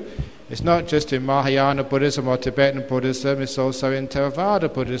true. It's not just in Mahayana Buddhism or Tibetan Buddhism, it's also in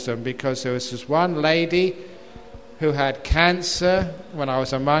Theravada Buddhism, because there was this one lady who had cancer when I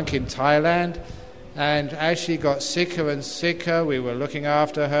was a monk in Thailand, and as she got sicker and sicker, we were looking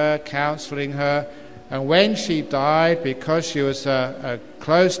after her, counselling her, and when she died, because she was a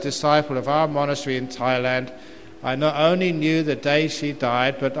close disciple of our monastery in Thailand, I not only knew the day she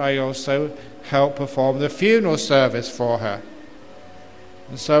died, but I also helped perform the funeral service for her.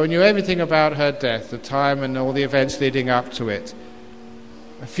 And so I knew everything about her death, the time and all the events leading up to it.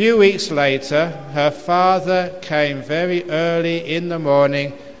 A few weeks later, her father came very early in the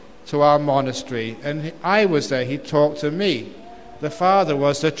morning to our monastery, and I was there. He talked to me. The father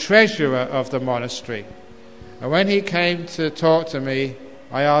was the treasurer of the monastery. And when he came to talk to me,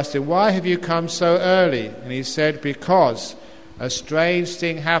 I asked him, "Why have you come so early?" And he said, "Because a strange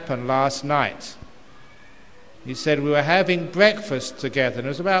thing happened last night." He said, "We were having breakfast together, and there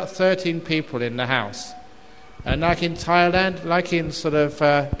was about 13 people in the house. And like in Thailand, like in sort of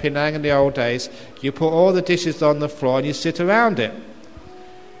Penang in the old days, you put all the dishes on the floor and you sit around it.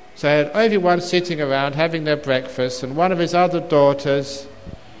 So everyone sitting around having their breakfast, and one of his other daughters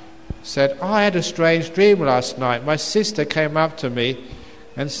said, "I had a strange dream last night. My sister came up to me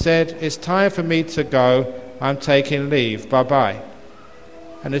and said, 'It's time for me to go. I'm taking leave. Bye-bye.'"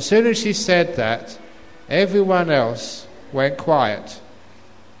 And as soon as she said that, everyone else went quiet.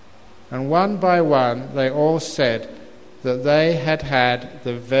 And one by one, they all said that they had had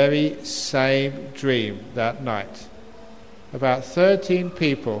the very same dream that night. About 13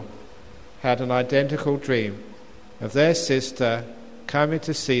 people had an identical dream of their sister coming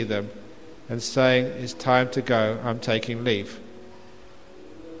to see them and saying, "It's time to go, I'm taking leave."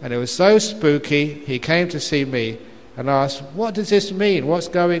 And it was so spooky, he came to see me and asked, "What does this mean? What's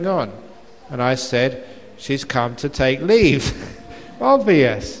going on?" And I said, "She's come to take leave."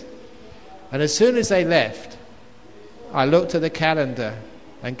 Obvious. And as soon as they left, I looked at the calendar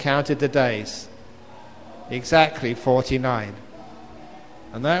and counted the days. Exactly 49.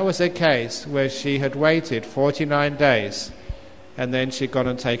 And that was a case where she had waited 49 days and then she'd gone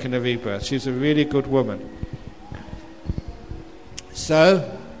and taken a rebirth. She was a really good woman. So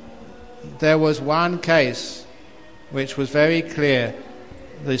there was one case which was very clear.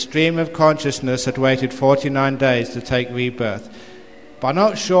 The stream of consciousness had waited 49 days to take rebirth. But I'm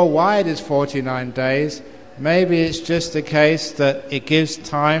not sure why it is 49 days. Maybe it's just the case that it gives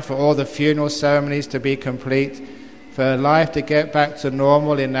time for all the funeral ceremonies to be complete, for life to get back to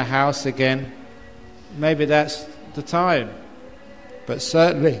normal in the house again. Maybe that's the time. But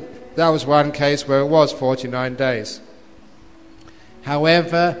certainly that was one case where it was 49 days.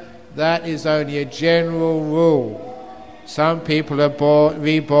 However, that is only a general rule. Some people are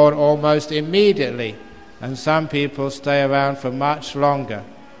reborn almost immediately, and some people stay around for much longer.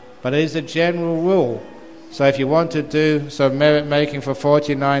 But it is a general rule. So if you want to do some merit making for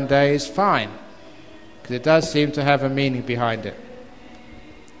 49 days, fine, because it does seem to have a meaning behind it.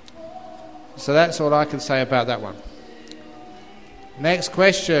 So that's all I can say about that one. Next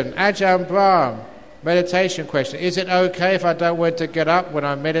question, Ajahn Brahm, meditation question. Is it okay if I don't want to get up when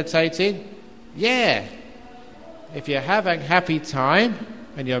I'm meditating? Yeah. If you're having a happy time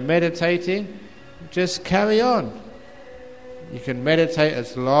and you're meditating, just carry on. You can meditate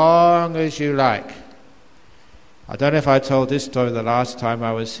as long as you like. I don't know if I told this story the last time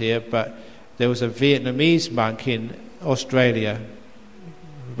I was here, but there was a Vietnamese monk in Australia,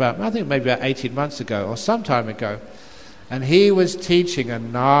 I think maybe about 18 months ago or some time ago, and he was teaching a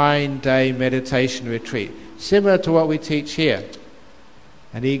 9-day meditation retreat, similar to what we teach here.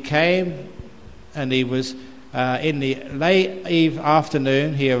 And he came, and he was in the late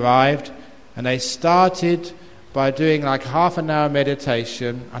afternoon, he arrived, and they started by doing like half an hour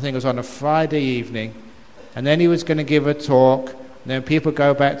meditation. I think it was on a Friday evening. And then he was going to give a talk, and then people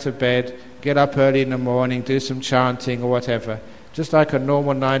go back to bed, get up early in the morning, do some chanting or whatever, just like a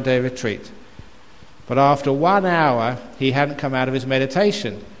normal 9-day retreat. But after 1 hour, he hadn't come out of his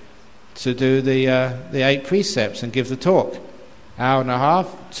meditation to do the 8 precepts and give the talk. Hour and a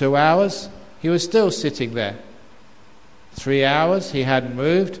half, 2 hours, he was still sitting there. 3 hours, he hadn't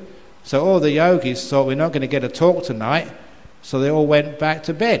moved. So all the yogis thought, we're not going to get a talk tonight, So they all went back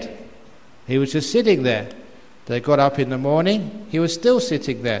to bed. He was just sitting there. They got up in the morning, he was still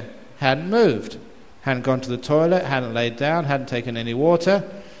sitting there, hadn't moved, hadn't gone to the toilet, hadn't laid down, hadn't taken any water.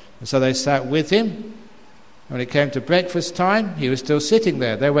 And so they sat with him. When it came to breakfast time, he was still sitting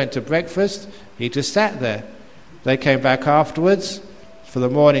there. They went to breakfast, he just sat there. They came back afterwards for the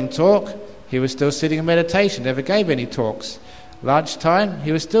morning talk. He was still sitting in meditation, never gave any talks. Lunchtime,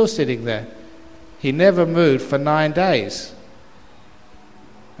 he was still sitting there. He never moved for 9 days.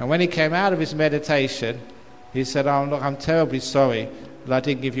 And when he came out of his meditation, he said, "Oh, look, I'm terribly sorry that I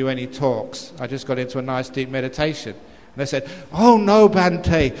didn't give you any talks. I just got into a nice deep meditation." And they said, "Oh no,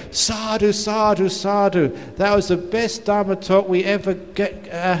 Bhante, sadhu, sadhu, sadhu. That was the best Dharma talk we ever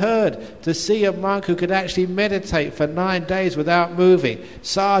heard. To see a monk who could actually meditate for 9 days without moving.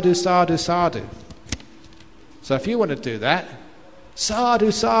 Sadhu, sadhu, sadhu." So if you want to do that,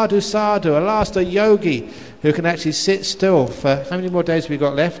 sadhu, sadhu, sadhu. At last a yogi who can actually sit still for... How many more days have we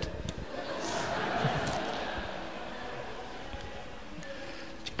got left?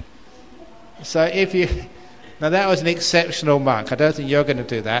 So if you... Now that was an exceptional monk. I don't think you're going to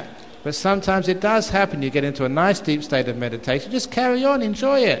do that. But sometimes it does happen. You get into a nice deep state of meditation. Just carry on,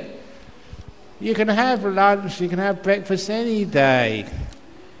 enjoy it. You can have lunch, you can have breakfast any day.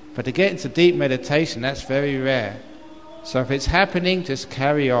 But to get into deep meditation, that's very rare. So if it's happening, just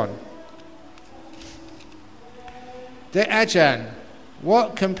carry on. Dear Ajahn,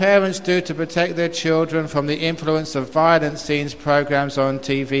 what can parents do to protect their children from the influence of violent scenes, programs on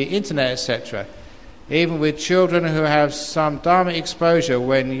TV, internet, etc.? Even with children who have some Dharma exposure,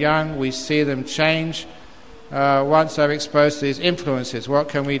 when young, we see them change once they're exposed to these influences. What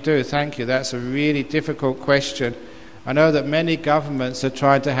can we do? Thank you. That's a really difficult question. I know that many governments are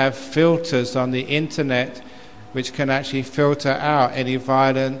trying to have filters on the internet which can actually filter out any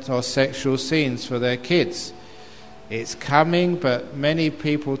violent or sexual scenes for their kids. It's coming, but many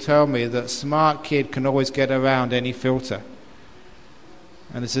people tell me that smart kid can always get around any filter.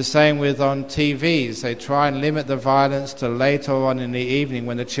 And it's the same with on TVs. They try and limit the violence to later on in the evening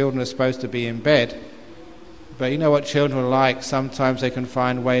when the children are supposed to be in bed. But you know what children are like. Sometimes they can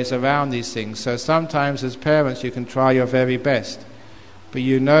find ways around these things. So sometimes as parents you can try your very best. But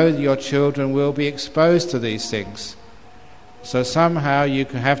you know your children will be exposed to these things. So somehow you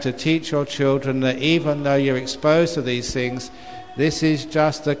have to teach your children that even though you're exposed to these things, this is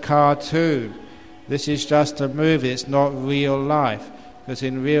just a cartoon. This is just a movie. It's not real life. Because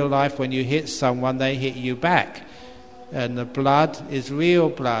in real life, when you hit someone, they hit you back. And the blood is real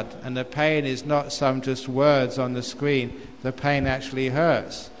blood. And the pain is not some just words on the screen. The pain actually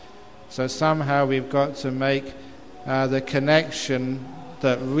hurts. So somehow we've got to make the connection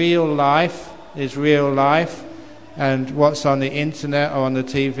that real life is real life, and what's on the internet or on the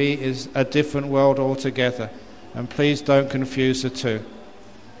TV is a different world altogether. And please don't confuse the two.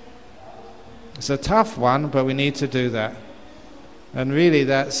 It's a tough one, but we need to do that. And really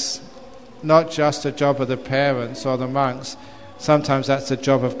that's not just a job of the parents or the monks. Sometimes that's the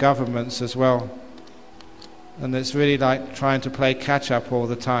job of governments as well. And it's really like trying to play catch-up all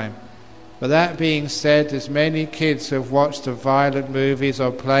the time. But that being said, there's many kids who have watched the violent movies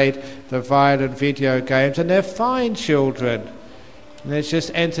or played the violent video games, and they're fine children. And it's just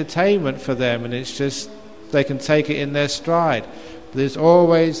entertainment for them, and it's just, they can take it in their stride. But there's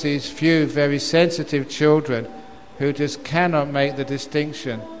always these few very sensitive children who just cannot make the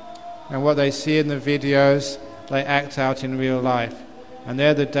distinction. And what they see in the videos, they act out in real life. And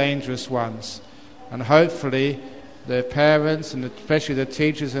they're the dangerous ones. And hopefully the parents and especially the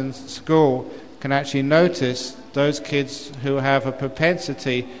teachers in school can actually notice those kids who have a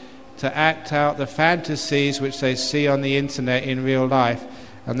propensity to act out the fantasies which they see on the internet in real life.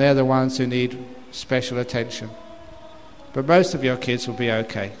 And they're the ones who need special attention. But most of your kids will be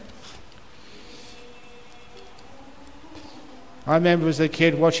okay. I remember as a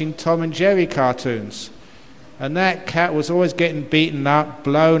kid watching Tom and Jerry cartoons, and that cat was always getting beaten up,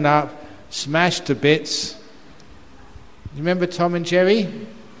 blown up, smashed to bits. You remember Tom and Jerry?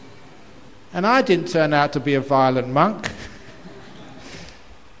 And I didn't turn out to be a violent monk.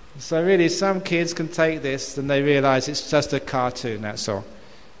 So really some kids can take this and they realise it's just a cartoon, that's all.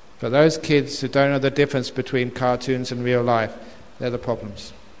 But those kids who don't know the difference between cartoons and real life, they're the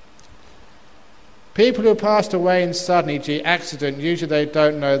problems. People who passed away in sudden, e.g. accident, usually they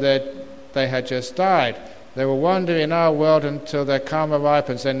don't know that they had just died. They will wander in our world until their karma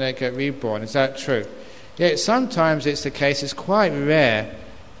ripens and they get reborn. Is that true? Yet sometimes it's the case, it's quite rare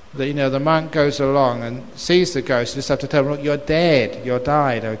that, the monk goes along and sees the ghost. You just have to tell them, look, you're dead, you're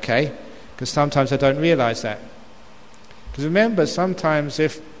died, okay? Because sometimes they don't realise that. Because remember, sometimes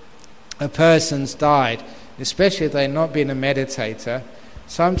if a person's died, especially if they've not been a meditator,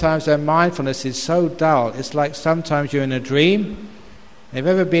 sometimes their mindfulness is so dull. It's like sometimes you're in a dream. If you've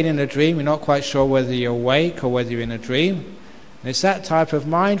ever been in a dream, you're not quite sure whether you're awake or whether you're in a dream. And it's that type of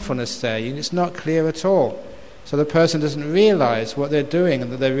mindfulness there. It's not clear at all. So the person doesn't realize what they're doing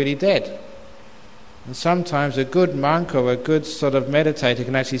and that they're really dead. And sometimes a good monk or a good sort of meditator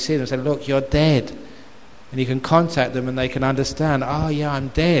can actually see them and say, look, you're dead. And you can contact them and they can understand, oh yeah, I'm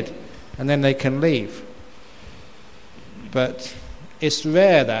dead. And then they can leave. But it's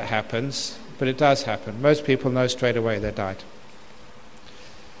rare that happens, but it does happen. Most people know straight away they died.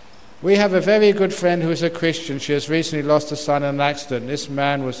 We have a very good friend who is a Christian. She has recently lost a son in an accident. This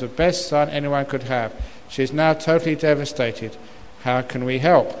man was the best son anyone could have. She is now totally devastated. How can we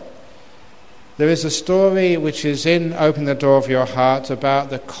help? There is a story which is in Open the Door of Your Heart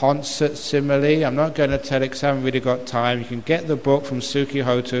about the concert simile. I'm not going to tell it because I haven't really got time. You can get the book from Suki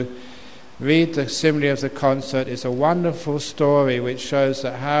Hotu. Read the simile of the concert. It's a wonderful story which shows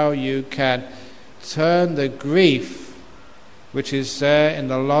that how you can turn the grief which is there in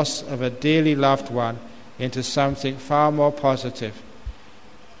the loss of a dearly loved one into something far more positive.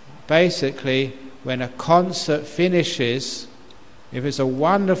 Basically, when a concert finishes, if it's a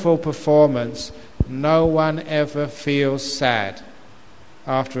wonderful performance, no one ever feels sad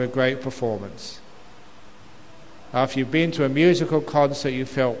after a great performance. After you've been to a musical concert, you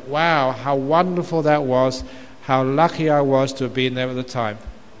felt, wow, how wonderful that was, how lucky I was to have been there at the time.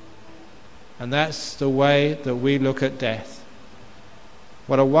 And that's the way that we look at death.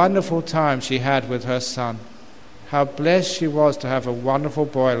 What a wonderful time she had with her son. How blessed she was to have a wonderful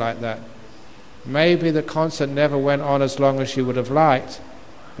boy like that. Maybe the concert never went on as long as she would have liked,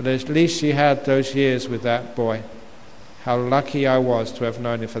 but at least she had those years with that boy. How lucky I was to have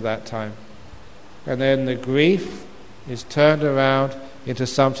known him for that time. And then the grief is turned around into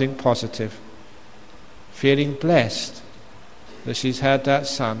something positive. Feeling blessed that she's had that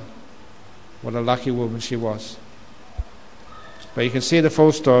son. What a lucky woman she was. But you can see the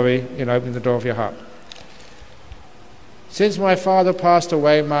full story in Opening the Door of Your Heart. Since my father passed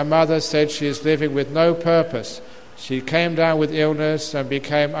away, my mother said she is living with no purpose. She came down with illness and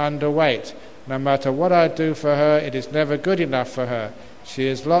became underweight. No matter what I do for her, it is never good enough for her. She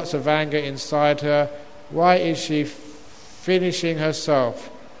has lots of anger inside her. Why is she punishing herself?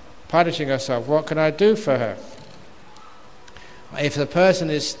 What can I do for her? If the person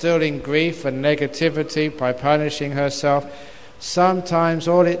is still in grief and negativity by punishing herself, sometimes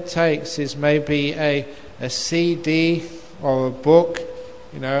all it takes is maybe a CD or a book,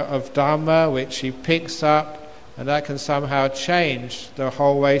 of Dhamma which she picks up, and that can somehow change the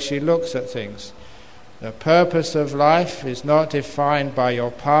whole way she looks at things. The purpose of life is not defined by your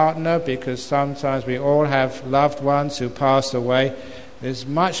partner, because sometimes we all have loved ones who pass away. There's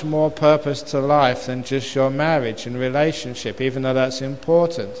much more purpose to life than just your marriage and relationship, even though that's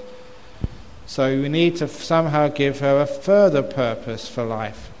important. So we need to somehow give her a further purpose for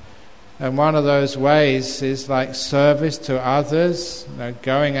life. And one of those ways is like service to others,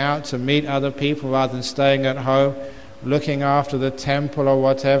 going out to meet other people rather than staying at home, looking after the temple or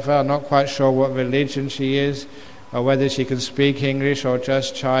whatever. I'm not quite sure what religion she is, or whether she can speak English or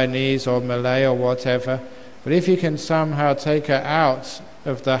just Chinese or Malay or whatever. But if you can somehow take her out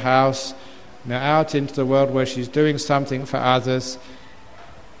of the house, out into the world where she's doing something for others,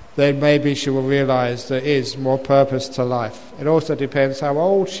 then maybe she will realize there is more purpose to life. It also depends how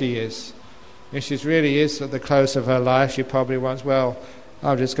old she is. If she really is at the close of her life, she probably wants,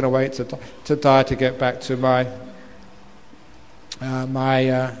 I'm just going to wait to die to get back to my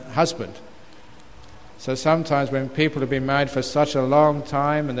husband. So sometimes when people have been married for such a long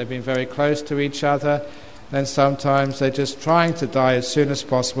time and they've been very close to each other, then sometimes they're just trying to die as soon as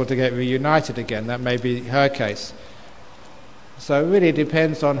possible to get reunited again. That may be her case. So it really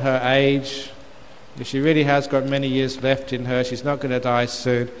depends on her age. If she really has got many years left in her, she's not going to die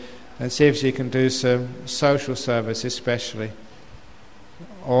soon. And see if she can do some social service especially.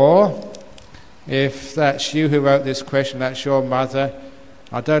 Or, if that's you who wrote this question, that's your mother,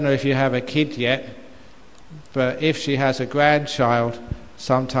 I don't know if you have a kid yet, but if she has a grandchild,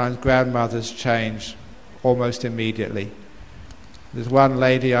 sometimes grandmothers change almost immediately. There's one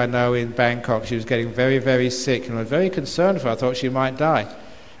lady I know in Bangkok, she was getting very, very sick, and I was very concerned for her. I thought she might die.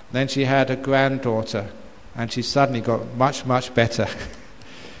 Then she had a granddaughter, and she suddenly got much, much better.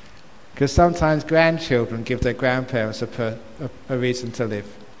 Because sometimes grandchildren give their grandparents a reason to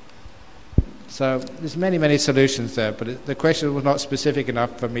live. So there's many, many solutions there, but the question was not specific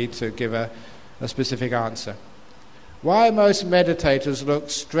enough for me to give a specific answer. Why most meditators look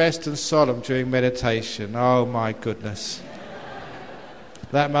stressed and solemn during meditation? Oh my goodness.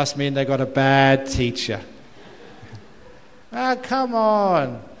 That must mean they got a bad teacher. Come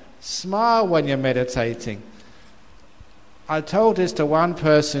on, smile when you're meditating. I told this to one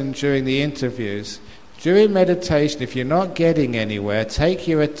person during the interviews. During meditation, if you're not getting anywhere, take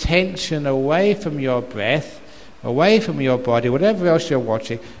your attention away from your breath, away from your body, whatever else you're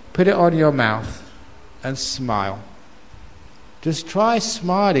watching, put it on your mouth and smile. Just try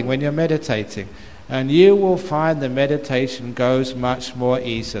smiling when you're meditating, and you will find the meditation goes much more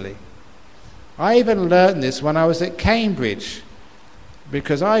easily. I even learned this when I was at Cambridge,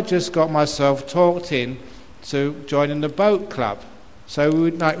 because I just got myself talked in to joining the boat club. So we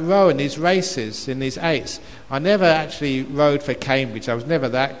would row in these races, in these eights. I never actually rowed for Cambridge. I was never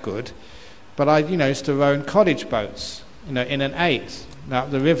that good. But I, used to row in cottage boats, in an eight,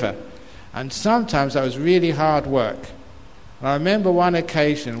 up the river. And sometimes that was really hard work. And I remember one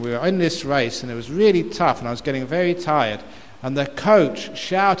occasion we were in this race and it was really tough and I was getting very tired. And the coach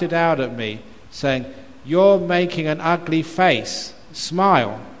shouted out at me saying, "You're making an ugly face.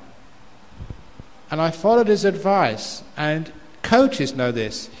 Smile." And I followed his advice, and coaches know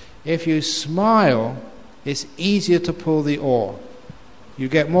this. If you smile, it's easier to pull the oar. You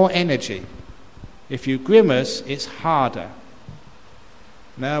get more energy. If you grimace, it's harder.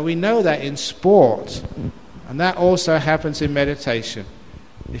 Now, we know that in sport, and that also happens in meditation.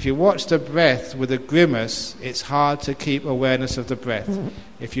 If you watch the breath with a grimace, it's hard to keep awareness of the breath.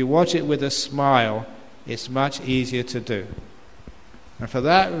 If you watch it with a smile, it's much easier to do. And for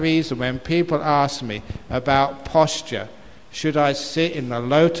that reason, when people ask me about posture, should I sit in the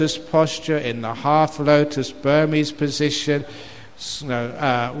lotus posture, in the half lotus Burmese position,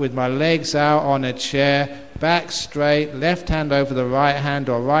 with my legs out on a chair, back straight, left hand over the right hand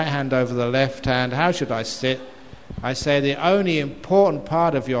or right hand over the left hand, how should I sit? I say the only important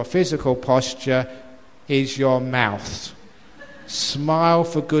part of your physical posture is your mouth. Smile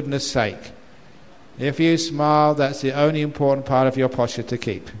for goodness sake. If you smile, that's the only important part of your posture to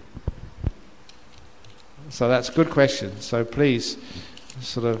keep. So that's a good question. So please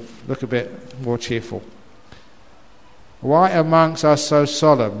sort of look a bit more cheerful. Why are monks are so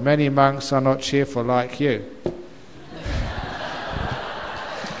solemn? Many monks are not cheerful like you.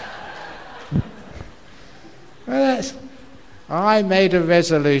 I made a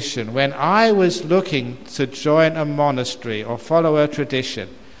resolution when I was looking to join a monastery or follow a tradition.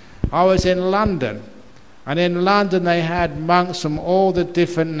 I was in London, and in London they had monks from all the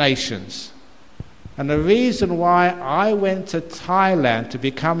different nations. And the reason why I went to Thailand to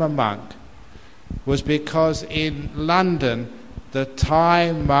become a monk was because in London the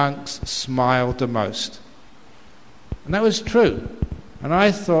Thai monks smiled the most. And that was true. And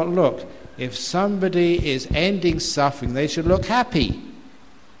I thought, look, if somebody is ending suffering, they should look happy.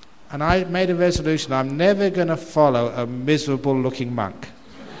 And I made a resolution, I'm never going to follow a miserable looking monk.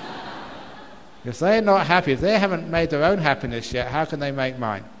 If they're not happy, if they haven't made their own happiness yet, how can they make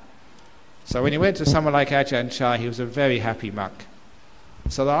mine? So when he went to someone like Ajahn Chah, he was a very happy monk.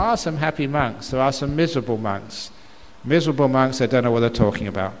 So there are some happy monks, there are some miserable monks. Miserable monks, they don't know what they're talking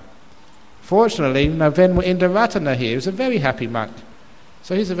about. Fortunately, Venmo Indaratana here is a very happy monk.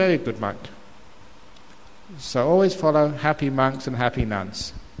 So he's a very good monk. So always follow happy monks and happy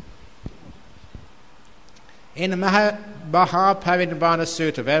nuns. In the Mahaparinibbana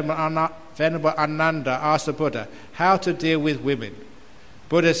Sutta, Venerable Ananda asked the Buddha how to deal with women.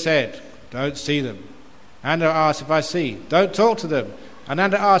 Buddha said, don't see them. Ananda asked, if I see, don't talk to them.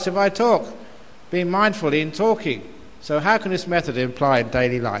 Ananda asked, if I talk, be mindful in talking. So how can this method apply in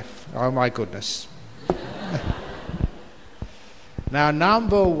daily life? Oh my goodness. Now,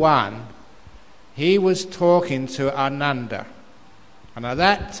 number one, he was talking to Ananda. And at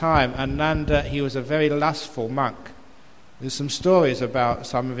that time, Ananda, he was a very lustful monk. There's some stories about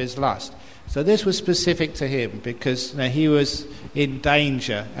some of his lust. So this was specific to him because he was in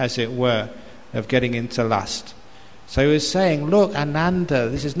danger, as it were, of getting into lust. So he was saying, look, Ananda,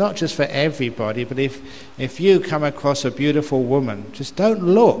 this is not just for everybody, but if you come across a beautiful woman, just don't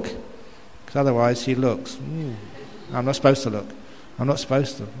look. Because otherwise he looks. Ooh, I'm not supposed to look. I'm not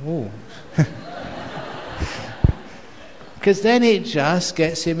supposed to. Ooh. Because then it just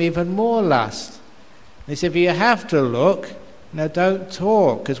gets him even more lust. He said, if you have to look, don't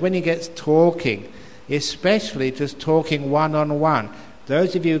talk. Because when he gets talking, especially just talking one-on-one,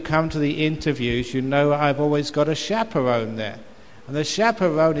 those of you who come to the interviews, you know I've always got a chaperone there. And the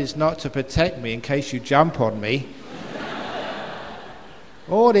chaperone is not to protect me in case you jump on me.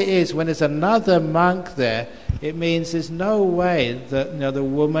 All it is, when there's another monk there, it means there's no way that the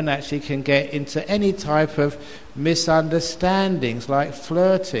woman actually can get into any type of misunderstandings like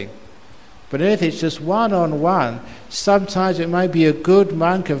flirting. But if it's just one-on-one, sometimes it might be a good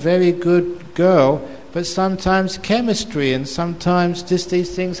monk, a very good girl, but sometimes chemistry and sometimes just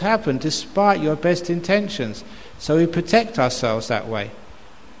these things happen despite your best intentions. So we protect ourselves that way.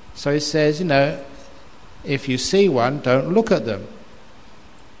 So he says, if you see one, don't look at them.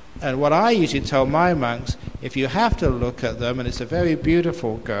 And what I usually tell my monks, if you have to look at them and it's a very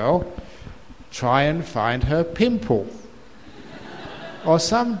beautiful girl, try and find her pimple or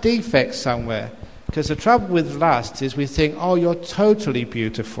some defect somewhere. Because the trouble with lust is we think, oh, you're totally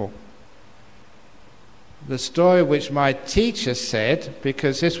beautiful. The story which my teacher said,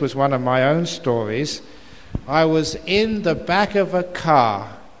 because this was one of my own stories, I was in the back of a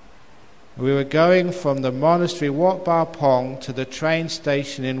car. We were going from the monastery Wat Ba Pong to the train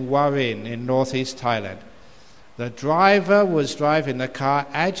station in Warin in northeast Thailand. The driver was driving the car,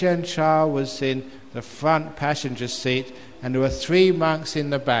 Ajahn Chah was in the front passenger seat, and there were 3 monks in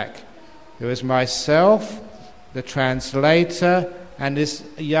the back. There was myself, the translator, and this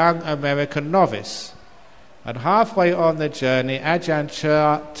young American novice. And halfway on the journey, Ajahn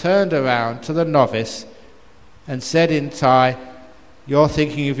Chah turned around to the novice and said in Thai, "You're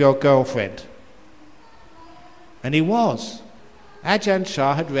thinking of your girlfriend." And he was. Ajahn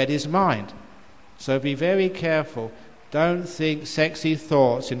Chah had read his mind. So be very careful. Don't think sexy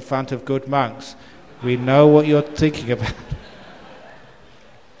thoughts in front of good monks. We know what you're thinking about.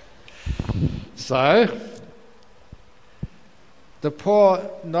 So, the poor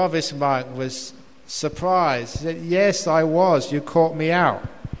novice monk was surprised. He said, "Yes, I was. You caught me out."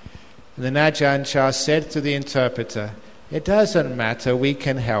 And then Ajahn Chah said to the interpreter, "It doesn't matter, we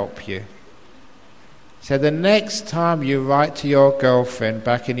can help you." So the next time you write to your girlfriend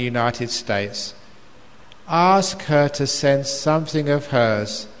back in the United States, ask her to send something of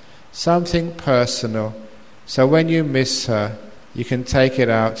hers, something personal, so when you miss her, you can take it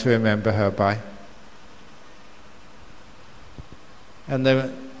out to remember her by. And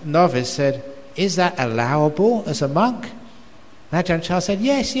the novice said, "Is that allowable as a monk?" And Ajahn Chah said,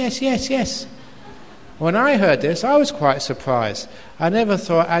 yes. When I heard this, I was quite surprised. I never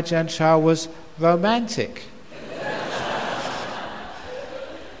thought Ajahn Chah was romantic.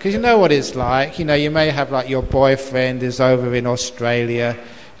 Because you know what it's like. You may have like your boyfriend is over in Australia.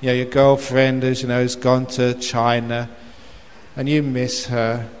 Your girlfriend has gone to China. And you miss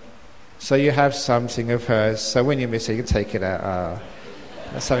her. So you have something of hers. So when you miss her, you can take it out.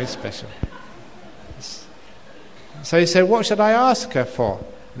 That's something special. So he said, "What should I ask her for?"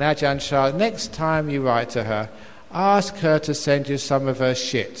 And Ajahn Chah, next time you write to her, ask her to send you some of her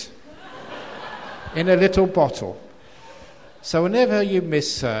shit in a little bottle. So whenever you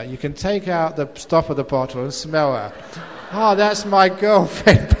miss her, you can take out the top of the bottle and smell her. "Oh, that's my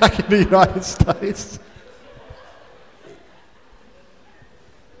girlfriend back in the United States."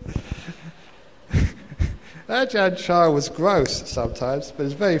 Ajahn Chah was gross sometimes, but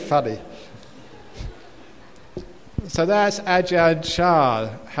it's very funny. So that's Ajahn Chah,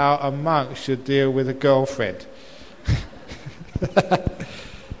 how a monk should deal with a girlfriend.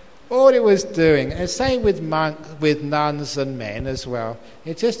 All it was doing, and same with nuns and men as well.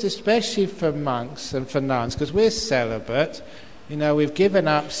 It's just especially for monks and for nuns, because we're celibate, we've given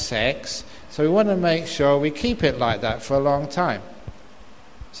up sex, so we want to make sure we keep it like that for a long time.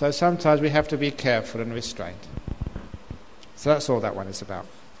 So sometimes we have to be careful and restrained. So that's all that one is about.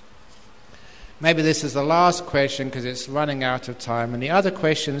 Maybe this is the last question because it's running out of time, and the other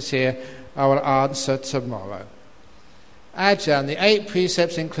questions here I will answer tomorrow. Ajahn, the 8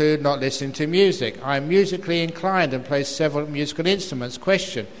 precepts include not listening to music. I am musically inclined and play several musical instruments.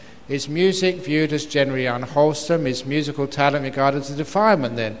 Question, is music viewed as generally unwholesome? Is musical talent regarded as a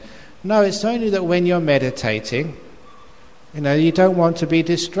defilement then? No, it's only that when you're meditating, you don't want to be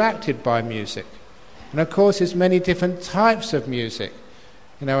distracted by music. And of course there's many different types of music.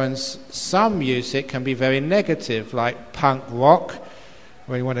 And some music can be very negative, like punk rock,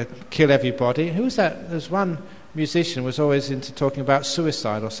 where you want to kill everybody. Who was that? There's one musician who was always into talking about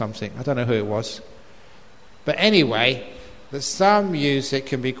suicide or something. I don't know who it was. But anyway, that some music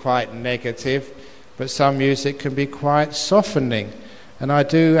can be quite negative, but some music can be quite softening. And I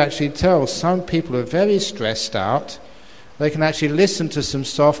do actually tell some people who are very stressed out, they can actually listen to some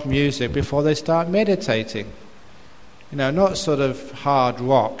soft music before they start meditating. Not sort of hard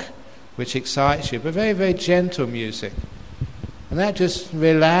rock, which excites you, but very, very gentle music. And that just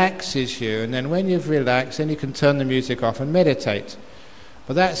relaxes you. And then when you've relaxed, then you can turn the music off and meditate.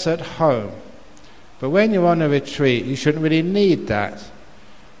 But that's at home. But when you're on a retreat, you shouldn't really need that.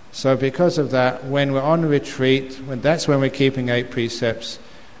 So because of that, when we're on a retreat, that's when we're keeping 8 precepts,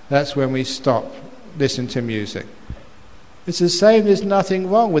 that's when we stop listening to music. It's the same, there's nothing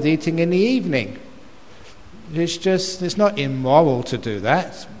wrong with eating in the evening. It's not immoral to do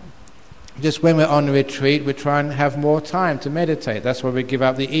that. Just when we're on a retreat, we try and have more time to meditate. That's why we give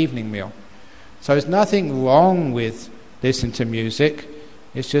up the evening meal. So there's nothing wrong with listening to music.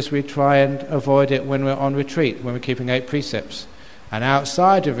 It's just we try and avoid it when we're on retreat, when we're keeping 8 precepts. And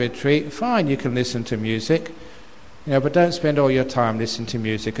outside of retreat, fine, you can listen to music, but don't spend all your time listening to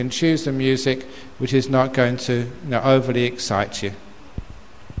music, and choose the music which is not going to overly excite you.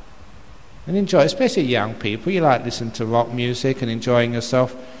 And enjoy, especially young people. You like listening to rock music and enjoying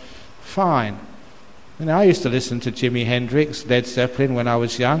yourself. Fine. I used to listen to Jimi Hendrix, Led Zeppelin when I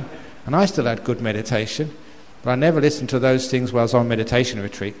was young, and I still had good meditation, but I never listened to those things while I was on meditation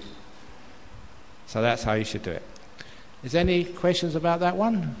retreat. So that's how you should do it. Is there any questions about that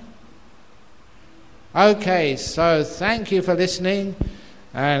one? Okay, so thank you for listening,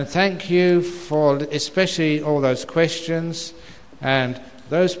 and thank you for especially all those questions, and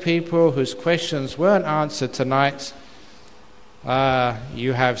those people whose questions weren't answered tonight.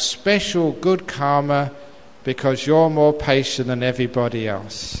 You have special good karma because you're more patient than everybody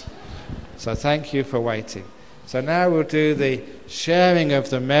else. So thank you for waiting. So now we'll do the sharing of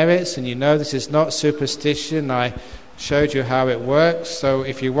the merits, and this is not superstition. I showed you how it works. So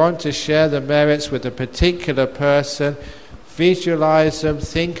if you want to share the merits with a particular person, visualize them,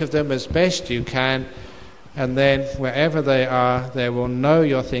 think of them as best you can, and then wherever they are, they will know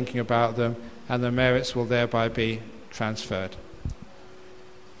you're thinking about them, and the merits will thereby be transferred.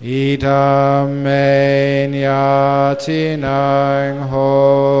 Idam me nyatinang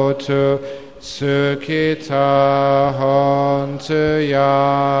hotu sukhita hontu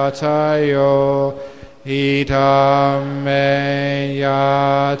yatayo. Idam me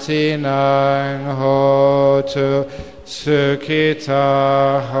nyatinang hotu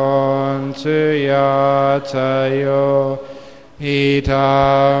sukhita hontu yatayo.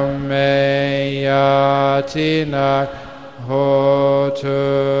 Idam me nyatinang hotu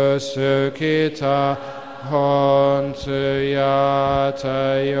sukhita hontu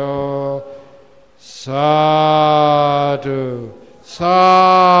yatayo. Sadhu,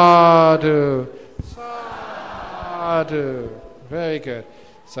 sadhu, sadhu. Very good.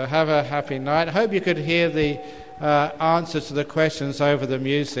 So have a happy night. I hope you could hear the answers to the questions over the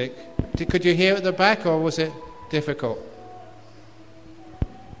music. Could you hear at the back, or was it difficult?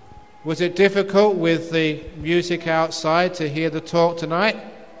 Was it difficult with the music outside to hear the talk tonight?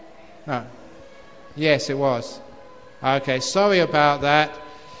 No. Yes, it was. Okay, sorry about that.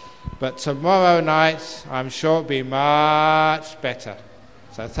 But tomorrow night, I'm sure it'll be much better.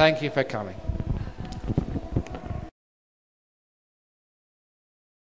 So thank you for coming.